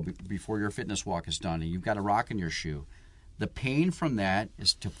 miles to go before your fitness walk is done, and you've got a rock in your shoe. The pain from that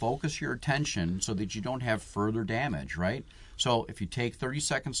is to focus your attention so that you don't have further damage, right? So if you take 30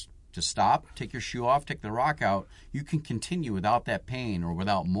 seconds to stop, take your shoe off, take the rock out, you can continue without that pain or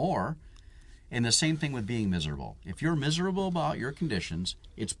without more. And the same thing with being miserable. If you're miserable about your conditions,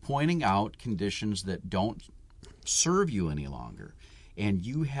 it's pointing out conditions that don't serve you any longer. And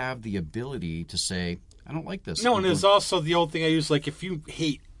you have the ability to say, I don't like this. No, and there's also the old thing I use, like if you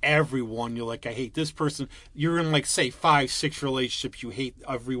hate everyone, you're like, I hate this person. You're in, like, say, 5-6 relationships, you hate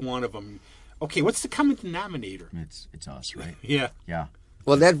every one of them. Okay, what's the common denominator? It's us, right? Yeah. Yeah.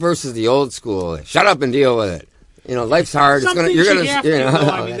 Well, that versus the old school, shut up and deal with it. Life's hard. Some things you're gonna, have to,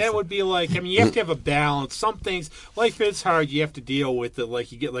 I mean, that would be like, you have to have a balance. Some things, life is hard. You have to deal with it.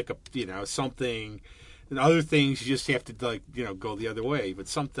 Like you get like something, and other things you just have to go the other way. But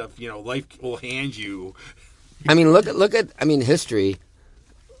some stuff, life will hand you. I mean, look at history.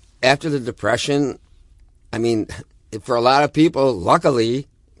 After the Depression, I mean, for a lot of people, luckily,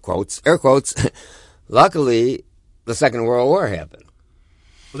 quotes, air quotes, luckily, the Second World War happened.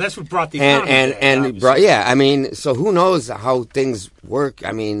 Well, that's what brought the economy back, I mean, so who knows how things work?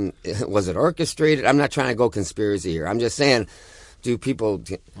 I mean, was it orchestrated? I'm not trying to go conspiracy here. I'm just saying, do people?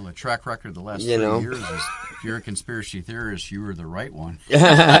 Well, the track record the last 3 years is, if you're a conspiracy theorist, you were the right one.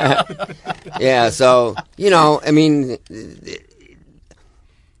 Yeah. So I mean,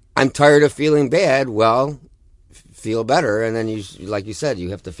 I'm tired of feeling bad. Well, feel better, and then you, like you said, you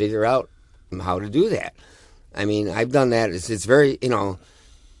have to figure out how to do that. I mean, I've done that. It's very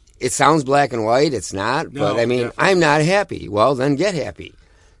It sounds black and white. It's not. But, I mean, definitely. I'm not happy. Well, then get happy.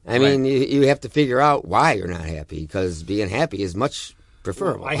 I mean, you have to figure out why you're not happy, because being happy is much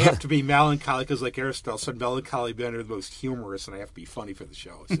preferable. Well, I have to be melancholy because, like Aristotle said, melancholy men are the most humorous, and I have to be funny for the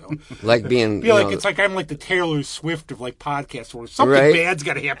show. So, like being, it's like I'm like the Taylor Swift of like podcasts, where something bad's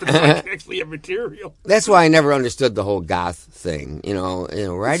got to happen so I can actually have material. That's why I never understood the whole goth thing.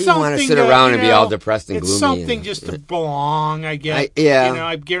 Why do you want to sit around and be all depressed and gloomy? It's something just to belong, I guess.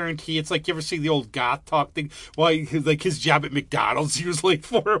 I guarantee it's like, you ever see the old goth talk thing? Well, like his job at McDonald's, he was late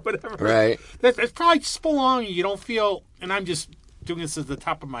for or whatever. Right. That's probably just belonging. You don't feel, and I'm just doing this at the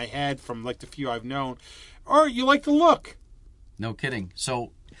top of my head from like the few I've known, or you like the look. No kidding.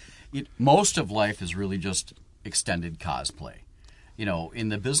 So most of life is really just extended cosplay. In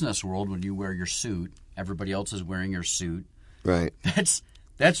the business world, when you wear your suit, everybody else is wearing your suit. Right.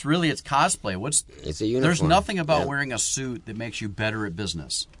 That's really, it's cosplay. It's a uniform. There's nothing about wearing a suit that makes you better at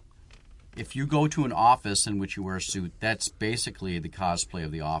business. if you go to an office in which you wear a suit, that's basically the cosplay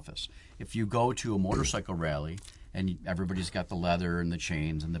of the office. If you go to a motorcycle rally and everybody's got the leather and the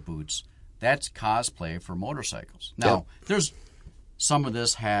chains and the boots, that's cosplay for motorcycles. Now, there's some of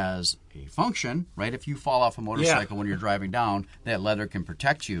this has a function, right? If you fall off a motorcycle when you're driving down, that leather can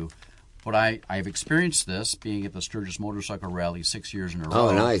protect you. But I've experienced this being at the Sturgis Motorcycle Rally 6 years in a row.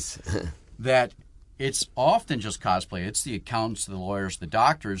 Oh, nice. That it's often just cosplay. It's the accountants, the lawyers, the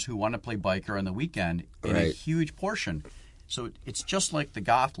doctors who want to play biker on the weekend in a huge portion. So it's just like the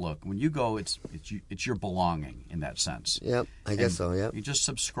goth look. When you go, it's your belonging in that sense. Yep, I guess so, yep. You just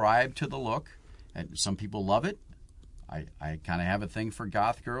subscribe to the look, and some people love it. I kind of have a thing for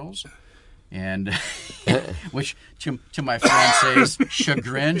goth girls. And which to my fiance's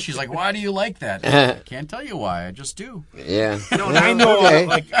chagrin, she's like, "Why do you like that?" I can't tell you why. I just do. Yeah. No, and I know. Okay.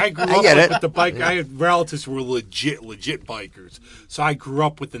 Like I grew up with the bike. I had relatives who were legit bikers, so I grew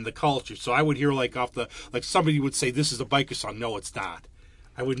up within the culture. So I would hear like somebody would say, "This is a biker song." No, it's not.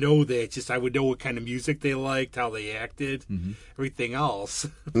 I would know that. Just I would know what kind of music they liked, how they acted, everything else.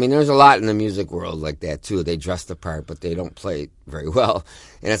 I mean, there's a lot in the music world like that, too. They dress the part, but they don't play very well.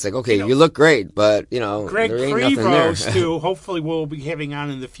 And it's like, okay, you look great, but, Greg there ain't nothing there. Prevost, too, hopefully we'll be having on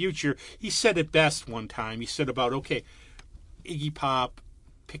in the future. He said it best one time. He said about, okay, Iggy Pop,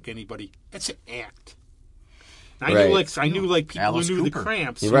 pick anybody. It's an act. I knew people Alice who knew Cooper. the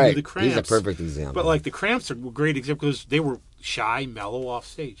Cramps. You're right. Knew the Cramps. He's a perfect example. But like the Cramps are a great example because they were shy, mellow off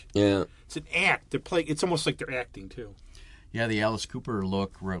stage. Yeah. It's an act. They're playing. It's almost like they're acting too. Yeah, the Alice Cooper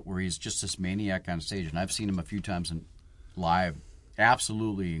look where he's just this maniac on stage, and I've seen him a few times in live.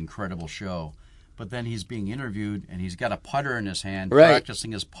 Absolutely incredible show. But then he's being interviewed, and he's got a putter in his hand,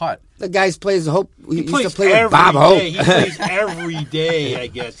 practicing his putt. The guy plays Hope. He used plays to play with Bob Hope. He plays every day, I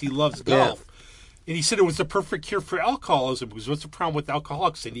guess. He loves golf. Yeah. And he said it was the perfect cure for alcoholism because what's the problem with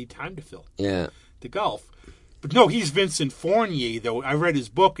alcoholics? They need time to fill. Yeah. The golf. But no, he's Vincent Fournier, though. I read his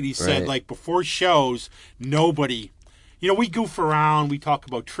book, and he said, like, before shows, nobody... we goof around, we talk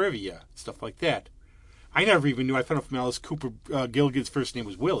about trivia, stuff like that. I never even knew. I found out from Alice Cooper, Gilligan's first name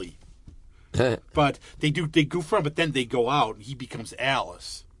was Willie. But they goof around, but then they go out, and he becomes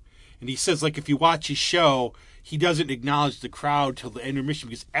Alice. And he says, like, if you watch his show, he doesn't acknowledge the crowd till the intermission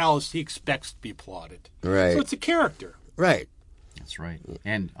because Alice, he expects to be applauded. Right. So it's a character. Right. That's right.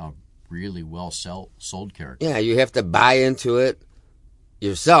 And a really well sold character. Yeah, you have to buy into it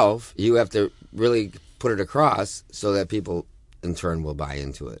yourself. You have to really put it across so that people, in turn, will buy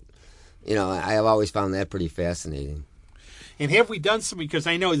into it. I have always found that pretty fascinating. And have we done some? Because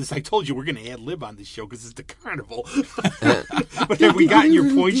I know, as I told you, we're going to ad lib on this show because it's the carnival. But have we gotten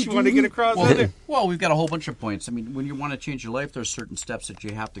your points you want to get across? Well, we've got a whole bunch of points. I mean, when you want to change your life, there's certain steps that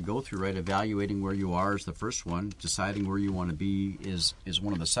you have to go through, right? Evaluating where you are is the first one. Deciding where you want to be is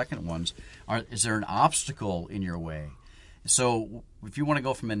one of the second ones. Is there an obstacle in your way? So if you want to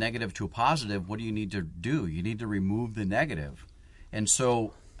go from a negative to a positive, what do you need to do? You need to remove the negative. And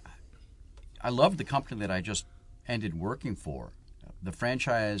so I love the company that I just ended working for. The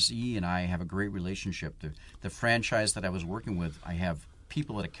franchisee and I have a great relationship. The franchise that I was working with, I have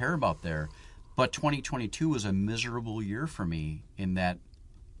people that I care about there. But 2022 was a miserable year for me in that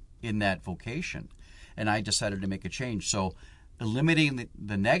vocation. And I decided to make a change. So eliminating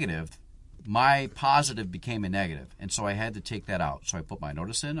the negative, my positive became a negative. And so I had to take that out. So I put my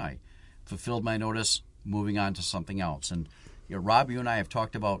notice in. I fulfilled my notice, moving on to something else. And Rob, you and I have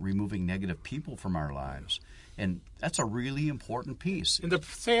talked about removing negative people from our lives. And that's a really important piece. And the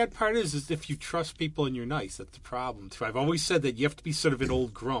sad part is if you trust people and you're nice, that's the problem too. I've always said that you have to be sort of an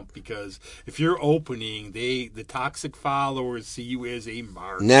old grump because if you're opening, the toxic followers see you as a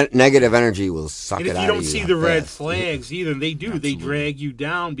mark. Negative energy will suck it out of you. And if you don't see the red flags either, they do. Absolutely. They drag you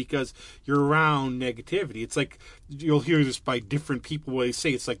down because you're around negativity. It's like you'll hear this by different people where they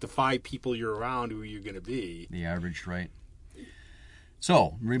say it's like the 5 people you're around who you're going to be. The average, right?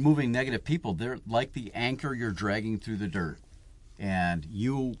 So, removing negative people, they're like the anchor you're dragging through the dirt. And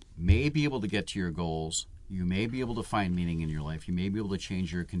you may be able to get to your goals. You may be able to find meaning in your life. You may be able to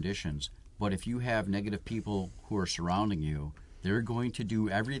change your conditions. But if you have negative people who are surrounding you, they're going to do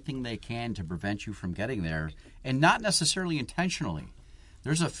everything they can to prevent you from getting there, and not necessarily intentionally.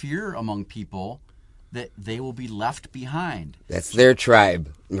 There's a fear among people that they will be left behind. That's their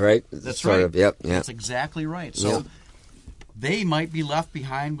tribe, right? That's sort right. Of, yep. That's exactly right. So they might be left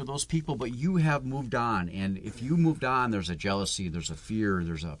behind with those people, but you have moved on. And if you moved on, there's a jealousy, there's a fear,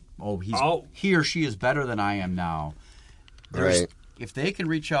 there's a, he or she is better than I am now. Right. If they can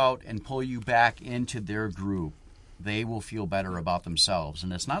reach out and pull you back into their group, they will feel better about themselves.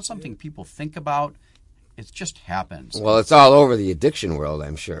 And it's not something people think about. it just happens. Well, it's all over the addiction world,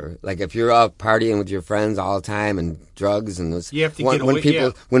 I'm sure. Like if you're out partying with your friends all the time and drugs and those, you have to when, get away. when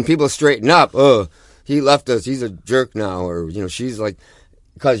people when people straighten up, oh, he left us, he's a jerk now, or she's like,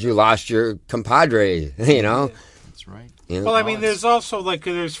 because you lost your compadre, That's right. Yeah. Well, I mean, there's also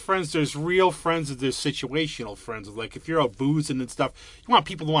there's friends, there's real friends, and there's situational friends. Like if you're out boozing and stuff, you want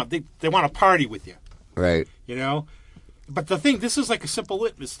people to they want to party with you, right? But the thing, this is like a simple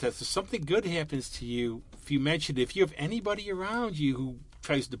litmus test. If something good happens to you, if you have anybody around you who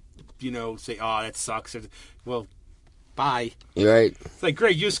tries to, say, "Oh, that sucks," well, bye. You're right. It's like,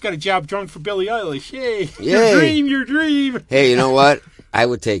 great, you just got a job drunk for Billie Eilish. Yay! Yay. Your dream. Hey, you know what? I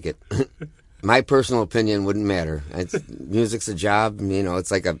would take it. My personal opinion wouldn't matter. Music's a job.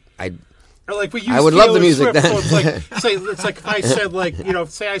 It's like Or like we use I would love the music Swift, then. so it's like if I said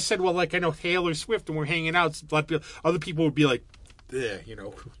say I said, well, like I know Taylor Swift and we're hanging out, other people would be like, yeah,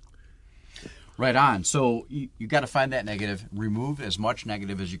 Right on. So you got to find that negative, remove as much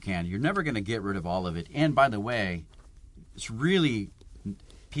negative as you can. You're never going to get rid of all of it. And by the way, it's really,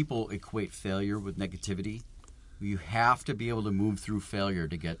 people equate failure with negativity. You have to be able to move through failure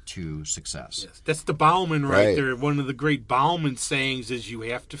to get to success. Yes, that's the Bauman Right. there. One of the great Bauman sayings is you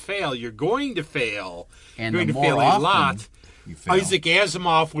have to fail. You're going to fail. And You're the going to more fail a often lot. you fail. Isaac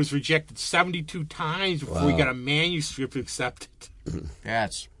Asimov was rejected 72 times before he Wow. got a manuscript accepted.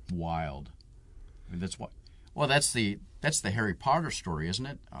 That's wild. I mean, that's what. Well, that's the Harry Potter story, isn't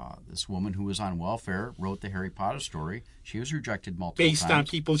it? This woman who was on welfare wrote the Harry Potter story. She was rejected multiple Based times. on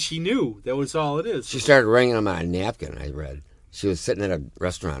people she knew. That was all it is. She started writing them on a napkin, I read. She was sitting at a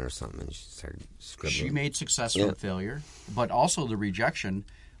restaurant or something, and she started scribbling. She made success Yeah. from failure, but also the rejection.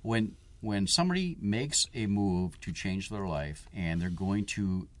 When somebody makes a move to change their life and they're going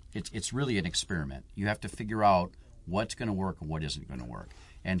to, it's really an experiment. You have to figure out what's going to work and what isn't going to work.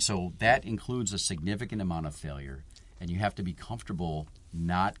 And so that includes a significant amount of failure, and you have to be comfortable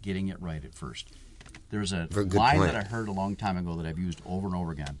not getting it right at first. There's a Good line point. that I heard a long time ago that I've used over and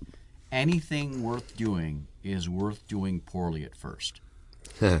over again. Anything worth doing is worth doing poorly at first.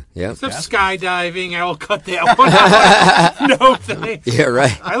 Yep. Except skydiving, I'll cut that one out. No thanks. Yeah,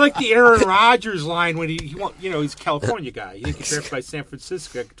 right. I like the Aaron Rodgers line when he's a California guy. He gets drafted by San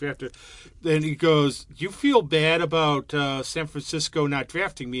Francisco. Then he goes, "You feel bad about San Francisco not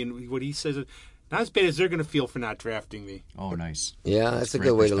drafting me?" And what he says is, "Not as bad as they're going to feel for not drafting me." Oh, nice. Yeah, that's a great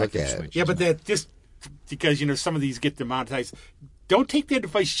good way to look perspective at it. switch, Yeah, isn't but that just because some of these get demonetized. Don't take that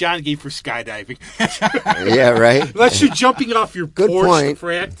advice John gave for skydiving. Yeah, right. Unless you're jumping off your Good porch point. to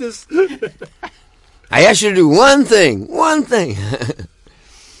practice. I asked you to do one thing. One thing.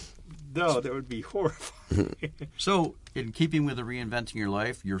 No, that would be horrifying. So, in keeping with the reinventing your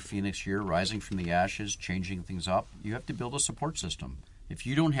life, your Phoenix year, rising from the ashes, changing things up, you have to build a support system. If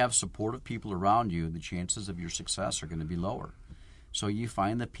you don't have supportive people around you, the chances of your success are going to be lower. So you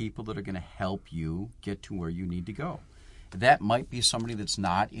find the people that are going to help you get to where you need to go. That might be somebody that's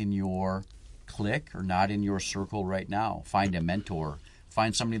not in your clique or not in your circle right now. Find a mentor.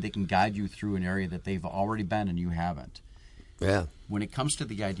 Find somebody that can guide you through an area that they've already been and you haven't. Yeah. When it comes to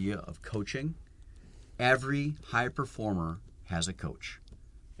the idea of coaching, every high performer has a coach.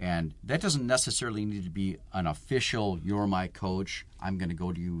 And that doesn't necessarily need to be an official, you're my coach, I'm going to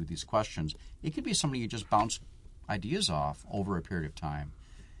go to you with these questions. It could be somebody you just bounce ideas off over a period of time.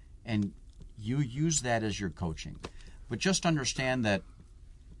 And you use that as your coaching. But just understand that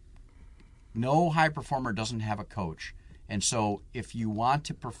no high performer doesn't have a coach. And so if you want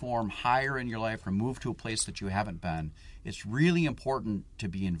to perform higher in your life or move to a place that you haven't been, it's really important to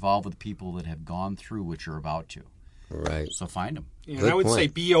be involved with people that have gone through what you're about to. Right. So find them. And Good I would say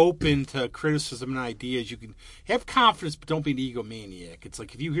point. be open to criticism and ideas. You can have confidence, but don't be an egomaniac. It's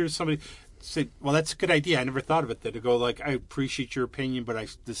like if you hear somebody say, well, that's a good idea. I never thought of it. That to go like, I appreciate your opinion, but I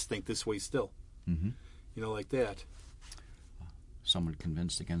just think this way still. Mm-hmm. Like that. Someone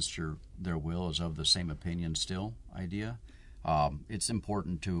convinced against their will is of the same opinion still idea. It's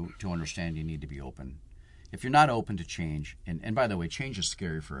important to understand you need to be open. If you're not open to change, and by the way, change is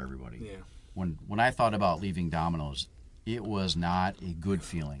scary for everybody. Yeah. When I thought about leaving Domino's, it was not a good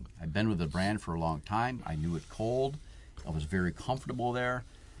feeling. I've been with the brand for a long time. I knew it cold. I was very comfortable there.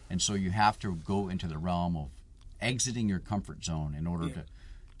 And so you have to go into the realm of exiting your comfort zone in order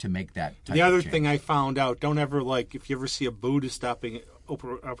to make that type The other of change. thing I found out, don't ever if you ever see a Buddhist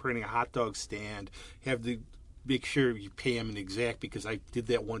operating a hot dog stand, have to make sure you pay him an exact, because I did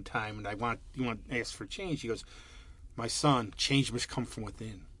that one time and you want to ask for change. He goes, my son, change must come from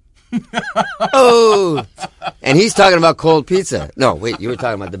within. Oh, and he's talking about cold pizza. No, wait, you were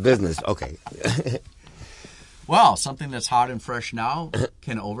talking about the business. Okay. Well, something that's hot and fresh now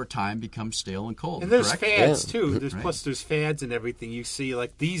can over time become stale and cold. And there's correct? fads too. There's Right. plus there's fads and everything. You see,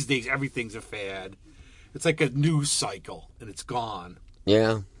 like these days, everything's a fad. It's like a news cycle, and it's gone.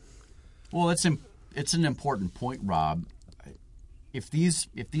 Yeah. Well, it's an important point, Rob. If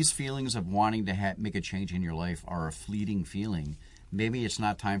these feelings of wanting to make a change in your life are a fleeting feeling, maybe it's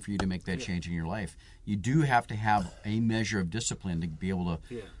not time for you to make that change in your life. You do have to have a measure of discipline to be able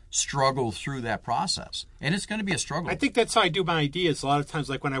to struggle through that process, and it's going to be a struggle. I think that's how I do my ideas. A lot of times,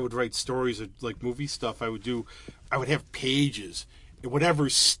 like when I would write stories or like movie stuff, I would have pages. And whatever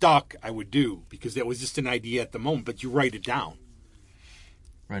stuck, I would do because that was just an idea at the moment. But you write it down.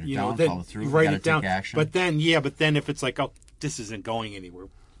 Write it You down, know, then follow through. you write gotta it down. Take action. But then if it's like, oh, this isn't going anywhere,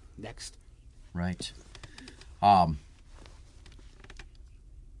 next. Right.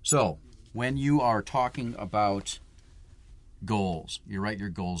 So, when you are talking about goals, you write your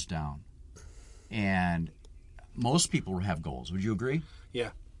goals down. And most people have goals. Would you agree? Yeah.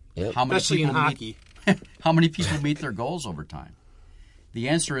 Yep. How many Especially in people hockey. How many people meet their goals over time? The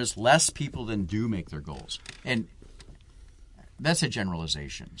answer is less people than do make their goals. And that's a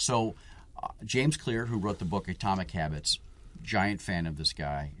generalization. So, James Clear, who wrote the book Atomic Habits, giant fan of this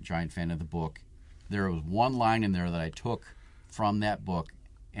guy, giant fan of the book. There was one line in there that I took from that book,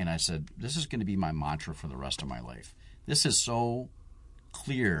 and I said, this is going to be my mantra for the rest of my life. This is so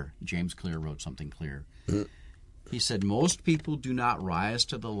clear. James Clear wrote something clear. He said, most people do not rise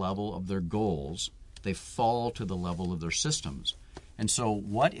to the level of their goals. They fall to the level of their systems. And so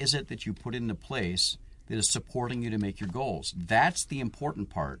what is it that you put into place that is supporting you to make your goals? That's the important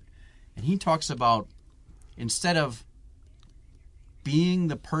part. And he talks about instead of being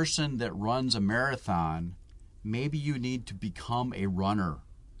the person that runs a marathon, maybe you need to become a runner.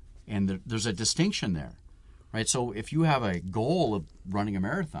 And there's a distinction there, right? So if you have a goal of running a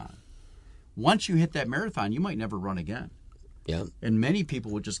marathon, once you hit that marathon, you might never run again. Yeah. And many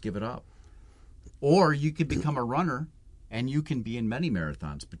people would just give it up. Or you could become a runner, and you can be in many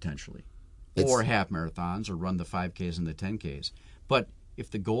marathons potentially, or half marathons, or run the 5Ks and the 10Ks. But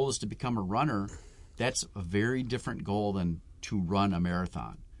if the goal is to become a runner, that's a very different goal than to run a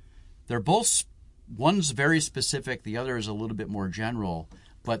marathon. They're both, one's very specific, the other is a little bit more general,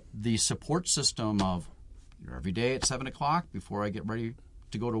 but the support system of every day at 7 o'clock before I get ready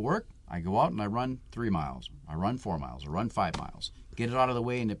to go to work, I go out and I run 3 miles, I run 4 miles, I run 5 miles. Get it out of the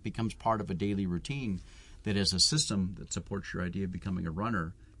way, and it becomes part of a daily routine that is a system that supports your idea of becoming a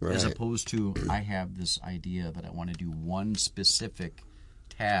runner, as opposed to I have this idea that I want to do one specific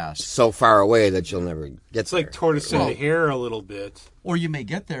task. So far away that you'll never get It's there. like tortoise in the hare a little bit. Or you may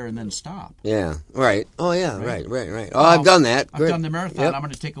get there and then stop. Yeah, right. Oh, yeah, right. Oh, I've done that. I've done the marathon. Yep. I'm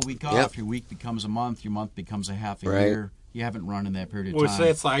going to take a week off. Yep. Your week becomes a month. Your month becomes a half a Right. year. You haven't run in that period of Well, time. so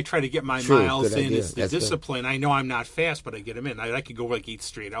that's like I try to get my True, miles good in. idea. It's the That's good. discipline. I know I'm not fast, but I get them in. I could go like 8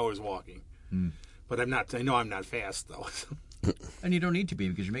 straight hours walking. But I'm not. I know I'm not fast though. And you don't need to be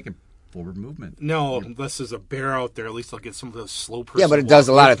because you're making forward movement. No, unless there's a bear out there, at least I'll get some of those slow person. Yeah, but it does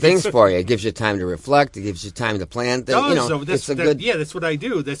a lot of walking. things for you. It gives you time to reflect. It gives you time to plan things. You know, so that's it's a good. yeah, that's what I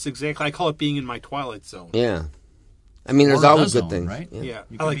do. That's exactly. I call it being in my twilight zone. Yeah. I mean, there's Or always the good zone, things. right? Yeah,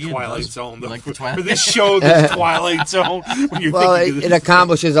 You I could like be in Twilight those- Zone. you Though. like the Twilight- For this show, this Twilight Zone. When you're Well, thinking, it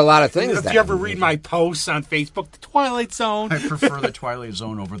accomplishes a lot of things. if that you ever way. read my posts on Facebook, the Twilight Zone. I prefer the Twilight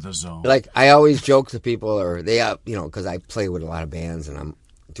Zone over the Zone. Like, I always joke to people, or they, you know, because I play with a lot of bands and I'm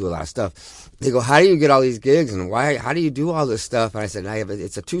do a lot of stuff. They go, "How do you get all these gigs and why? How do you do all this stuff?" And I said,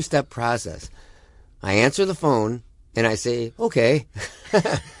 it's a 2-step process. I answer the phone and I say, "Okay."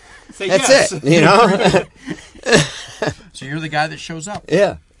 Say That's yes. it. You know. So you're the guy that shows up.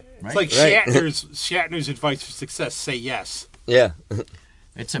 Yeah. It's like Right. Shatner's advice for success: say yes. Yeah.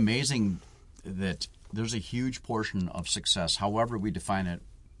 It's amazing that there's a huge portion of success, however we define it,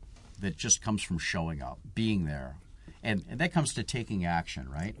 that just comes from showing up, being there. And that comes to taking action,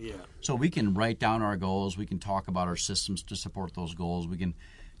 right? Yeah. So we can write down our goals. We can talk about our systems to support those goals. We can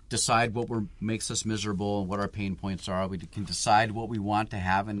decide what makes us miserable and what our pain points are. We can decide what we want to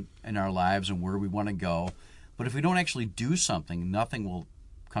have in our lives and where we want to go. But if we don't actually do something, nothing will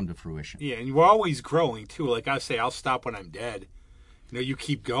come to fruition. Yeah, and you're always growing too. Like I say, I'll stop when I'm dead. You know, you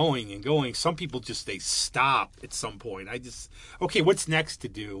keep going and going. Some people just they stop at some point. Okay, what's next to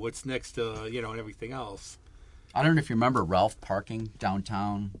do? What's next to and everything else. I don't know if you remember Ralph parking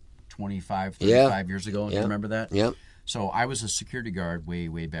downtown 25, 35 years ago. Do you remember that? Yep. So I was a security guard way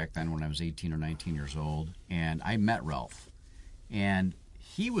back then when I was 18 or 19 years old, and I met Ralph. And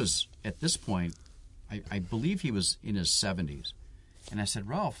he was, at this point, I believe he was in his 70s. And I said,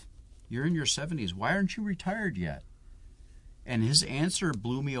 "Ralph, you're in your 70s. Why aren't you retired yet?" And his answer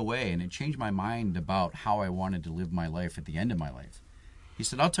blew me away, and it changed my mind about how I wanted to live my life at the end of my life. He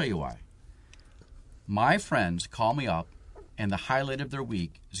said, I'll tell you why. My friends call me up, and the highlight of their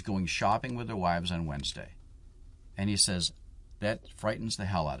week is going shopping with their wives on Wednesday. And he says, that frightens the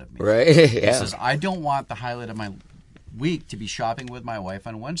hell out of me. Right? He Yeah. says, I don't want the highlight of my week to be shopping with my wife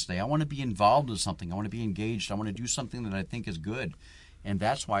on Wednesday. I want to be involved with something. I want to be engaged. I want to do something that I think is good. And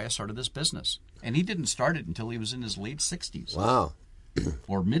that's why I started this business. And he didn't start it until he was in his late 60s. Wow.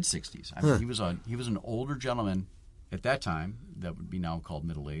 Or mid 60s. I mean, he was an older gentleman at that time. That would be now called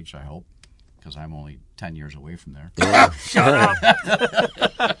middle age, I hope, because I'm only 10 years away from there. Shut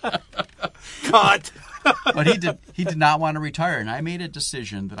up. Cut. But he did not want to retire, and I made a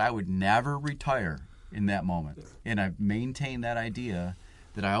decision that I would never retire in that moment. And I've maintained that idea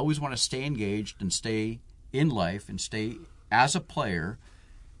that I always want to stay engaged and stay in life and stay as a player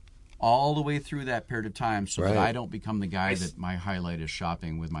all the way through that period of time, so that I don't become the guy that my highlight is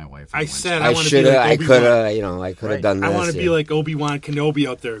shopping with my wife. I said I want to should be have. like I Obi-Wan. could have. I could have done this. I want to be yeah. like Obi-Wan Kenobi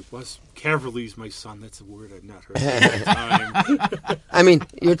out there. Cavalry's my son. That's a word I've not heard in a long time. I mean,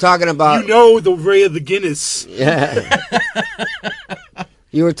 you're talking about. You know the Ray of the Guinness. Yeah.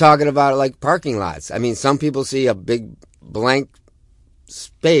 You were talking about like parking lots. I mean, some people see a big blank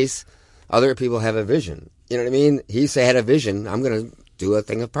space. Other people have a vision. You know what I mean? He had a vision. I'm going to do a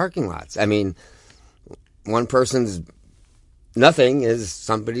thing of parking lots. I mean, one person's nothing is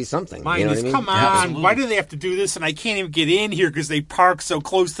somebody's something. Mine you know is, what I mean? come on, Absolutely. why do they have to do this? And I can't even get in here because they park so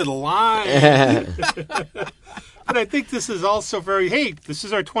close to the line. But I think this is also hey, this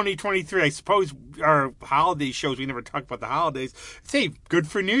is our 2023. I suppose our holiday shows, we never talk about the holidays. Hey, good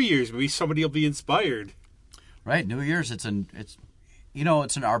for New Year's. Maybe somebody will be inspired. Right, New Year's, it's an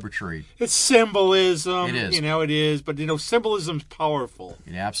arbitrary. It's symbolism. It is. It is. But, symbolism's powerful.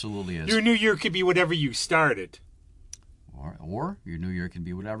 It absolutely is. Your New Year could be whatever you started. Or your New Year can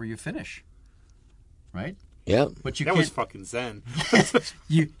be whatever you finish. Right? Yep. But you That can't. was fucking zen.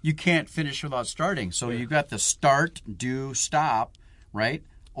 You can't finish without starting. So you've got the start, do, stop, right?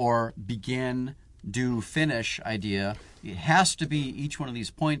 Or begin, do, finish idea. It has to be each one of these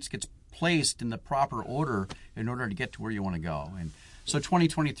points gets placed in the proper order in order to get to where you want to go. And so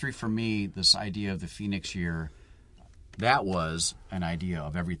 2023 for me, this idea of the Phoenix year, that was an idea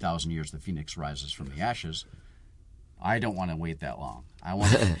of every 1,000 years the Phoenix rises from the ashes. I don't want to wait that long. I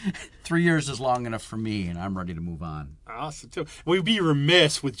want 3 years is long enough for me, and I'm ready to move on. Awesome, too. We'd be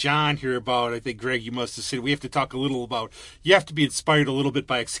remiss with John here about, I think, Greg, you must have said, we have to talk a little about, you have to be inspired a little bit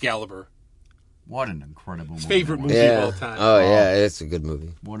by Excalibur. What an incredible movie. His favorite that was. movie of Yeah. all time. Oh, yeah. It's a good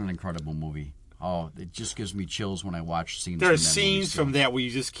movie. What an incredible movie. Oh, it just gives me chills when I watch scenes There from are that scenes movie still. from that where you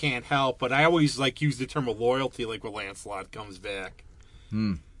just can't help, but I always use the term of loyalty, like when Lancelot comes back.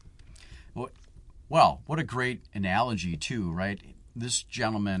 Well, what a great analogy, too, right? This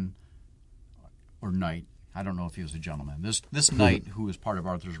gentleman, or knight, I don't know if he was a gentleman, this knight who was part of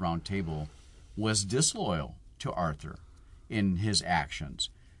Arthur's Round Table was disloyal to Arthur in his actions.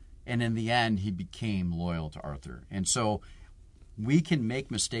 And in the end, he became loyal to Arthur. And so we can make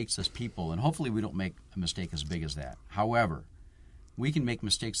mistakes as people, and hopefully we don't make a mistake as big as that. However, we can make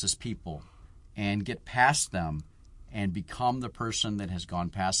mistakes as people and get past them and become the person that has gone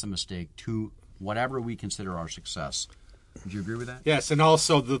past the mistake to whatever we consider our success. Would you agree with that? Yes, and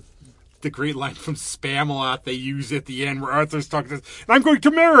also the great line from Spamalot they use at the end where Arthur's talking to us, and I'm going to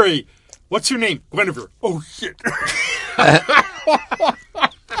marry. What's your name? Guinevere. Oh, shit.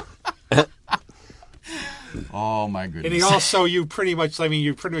 Oh, my goodness. And he also, you're pretty much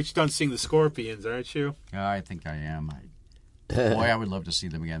done seeing the Scorpions, aren't you? Yeah, I think I am. Boy, I would love to see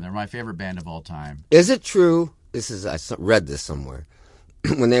them again. They're my favorite band of all time. Is it true? I read this somewhere.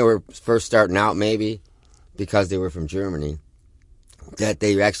 When they were first starting out, maybe because they were from Germany, that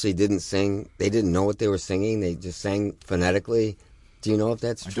they actually didn't sing. They didn't know what they were singing. They just sang phonetically. Do you know if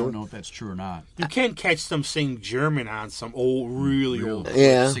that's I true? don't know if that's true or not. You can catch them singing German on some really old.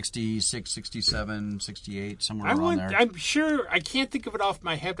 Yeah. 66, 67, 68, somewhere around there. I'm sure, I can't think of it off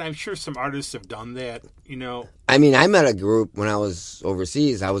my head, but I'm sure some artists have done that, I mean, I met a group when I was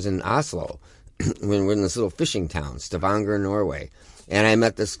overseas. I was in Oslo. When we're in this little fishing town, Stavanger, Norway. And I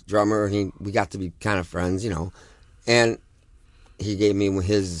met this drummer. We got to be kind of friends, And he gave me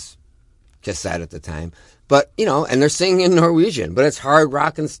his cassette at the time. But, and they're singing in Norwegian, but it's hard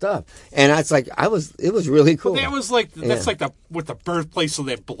rock and stuff. And it's like, it was really cool. Well, that was like, that's like the birthplace of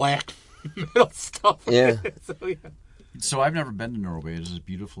that black metal stuff. Yeah. So I've never been to Norway. It's as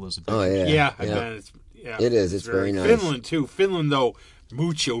beautiful as it is. Oh, yeah. Yeah, I bet It is. It's very nice. Finland, too. Finland, though,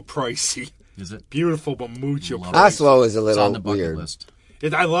 mucho pricey. Is it? Beautiful, but mucho Love it. pricey. Oslo is a It's little on the bucket weird. list.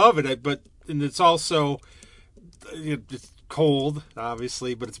 I love it, and it's also it's cold,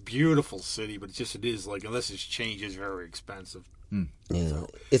 obviously, but it's a beautiful city. But it is like, unless it's changed, it's very expensive. Yeah, So.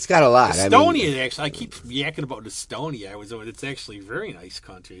 it's got a lot. Estonia, actually, I keep yakking about Estonia. It's actually a very nice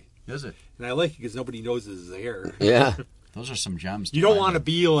country. Is it? And I like it because nobody knows it's there. Yeah. Those are some gems. You don't want to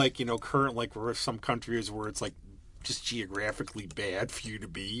be like, current, like where some countries where it's like just geographically bad for you to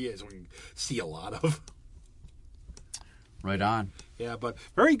be, as we see a lot of. Right on. Yeah, but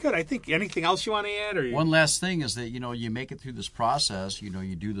very good. I think anything else you want to add? One last thing is that, you make it through this process, you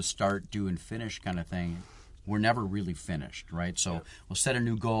do the start, do, and finish kind of thing. We're never really finished, right? So we'll set a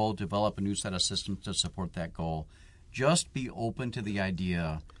new goal, develop a new set of systems to support that goal. Just be open to the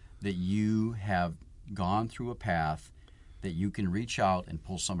idea that you have gone through a path that you can reach out and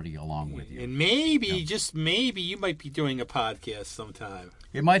pull somebody along with you. And maybe, just maybe, you might be doing a podcast sometime.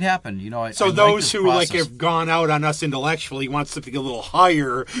 It might happen. So I those like who process. have gone out on us intellectually want something a little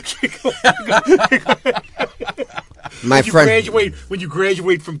higher. My friend. When you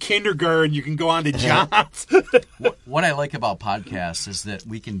graduate from kindergarten, you can go on to John's. What I like about podcasts is that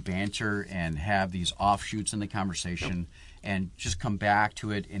we can banter and have these offshoots in the conversation and just come back to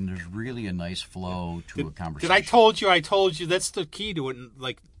it, and there's really a nice flow to a conversation. I told you that's the key to it. And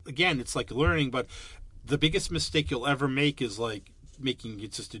like, again, it's like learning, but the biggest mistake you'll ever make is like making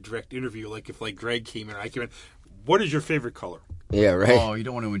it just a direct interview. Like if like Greg came in, I came in, what is your favorite color? Yeah, right. Oh, you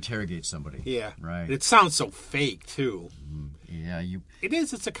don't want to interrogate somebody. Yeah. Right. It sounds so fake, too. Yeah, It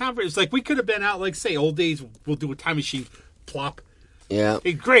is. It's a conference. It's like we could have been out, like, say, old days, we'll do a time machine, plop. Yeah.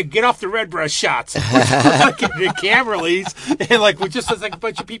 Hey, Greg, get off the red brush shots. Like, the camera leaves, and, like, we just was like a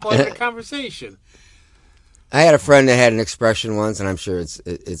bunch of people having a conversation. I had a friend that had an expression once, and I'm sure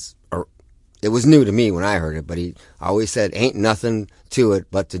it was new to me when I heard it, but he always said, ain't nothing to it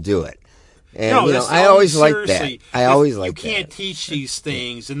but to do it. And, I always liked that. I always liked that. You can't teach these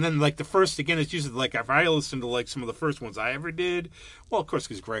things. And then, like, the first, again, it's usually, like, if I listened to, like, some of the first ones I ever did, well, of course,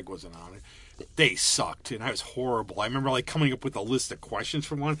 because Greg wasn't on it, they sucked, and I was horrible. I remember, like, coming up with a list of questions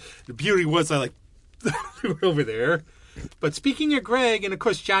for one. The beauty was I, like, threw it over there. But speaking of Greg, and of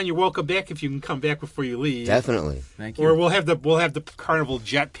course, John, you're welcome back if you can come back before you leave. Definitely. Thank you. Or we'll have the Carnival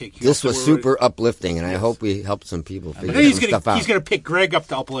jet pick. This was super uplifting, and I hope we helped some people figure some stuff out. He's going to pick Greg up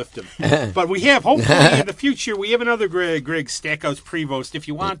to uplift him. But we have, hopefully, in the future, we have another Greg Stackhouse Prevost. If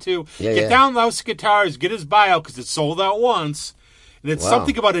you want to, get down House Guitars, get his bio, because it's sold out once. And it's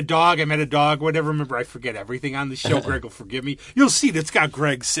something about a dog. I met a dog, whatever. Remember, I forget everything on the show. Greg will forgive me. You'll see that's got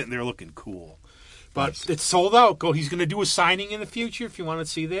Greg sitting there looking cool. But it's sold out. He's going to do a signing in the future if you want to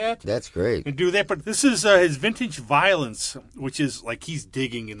see that. That's great. And do that. But this is his Vintage Violence, which is like he's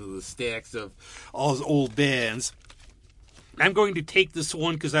digging into the stacks of all his old bands. I'm going to take this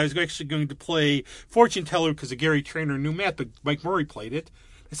one because I was actually going to play Fortune Teller because Gary Trainer knew Matt, but Mike Murray played it.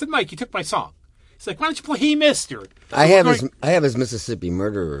 I said, Mike, you took my song. He's like, why don't you play Hey Mister? I have his Mississippi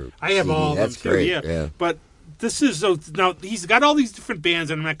Murderer. I have CD. all of them That's too, great. yeah. But this is now he's got all these different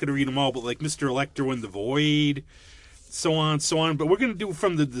bands, and I'm not going to read them all, but like Mr. Electro and the Void, so on, so on. But we're going to do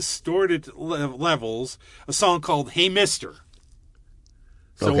from the Distorted Levels a song called Hey Mister.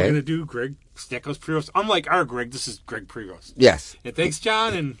 So we're going to do Greg Stackhouse Prevost. Unlike our Greg, this is Greg Prevost. Yes. And thanks,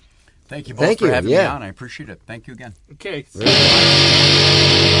 John, and thank you both for having me on. I appreciate it. Thank you again. Okay.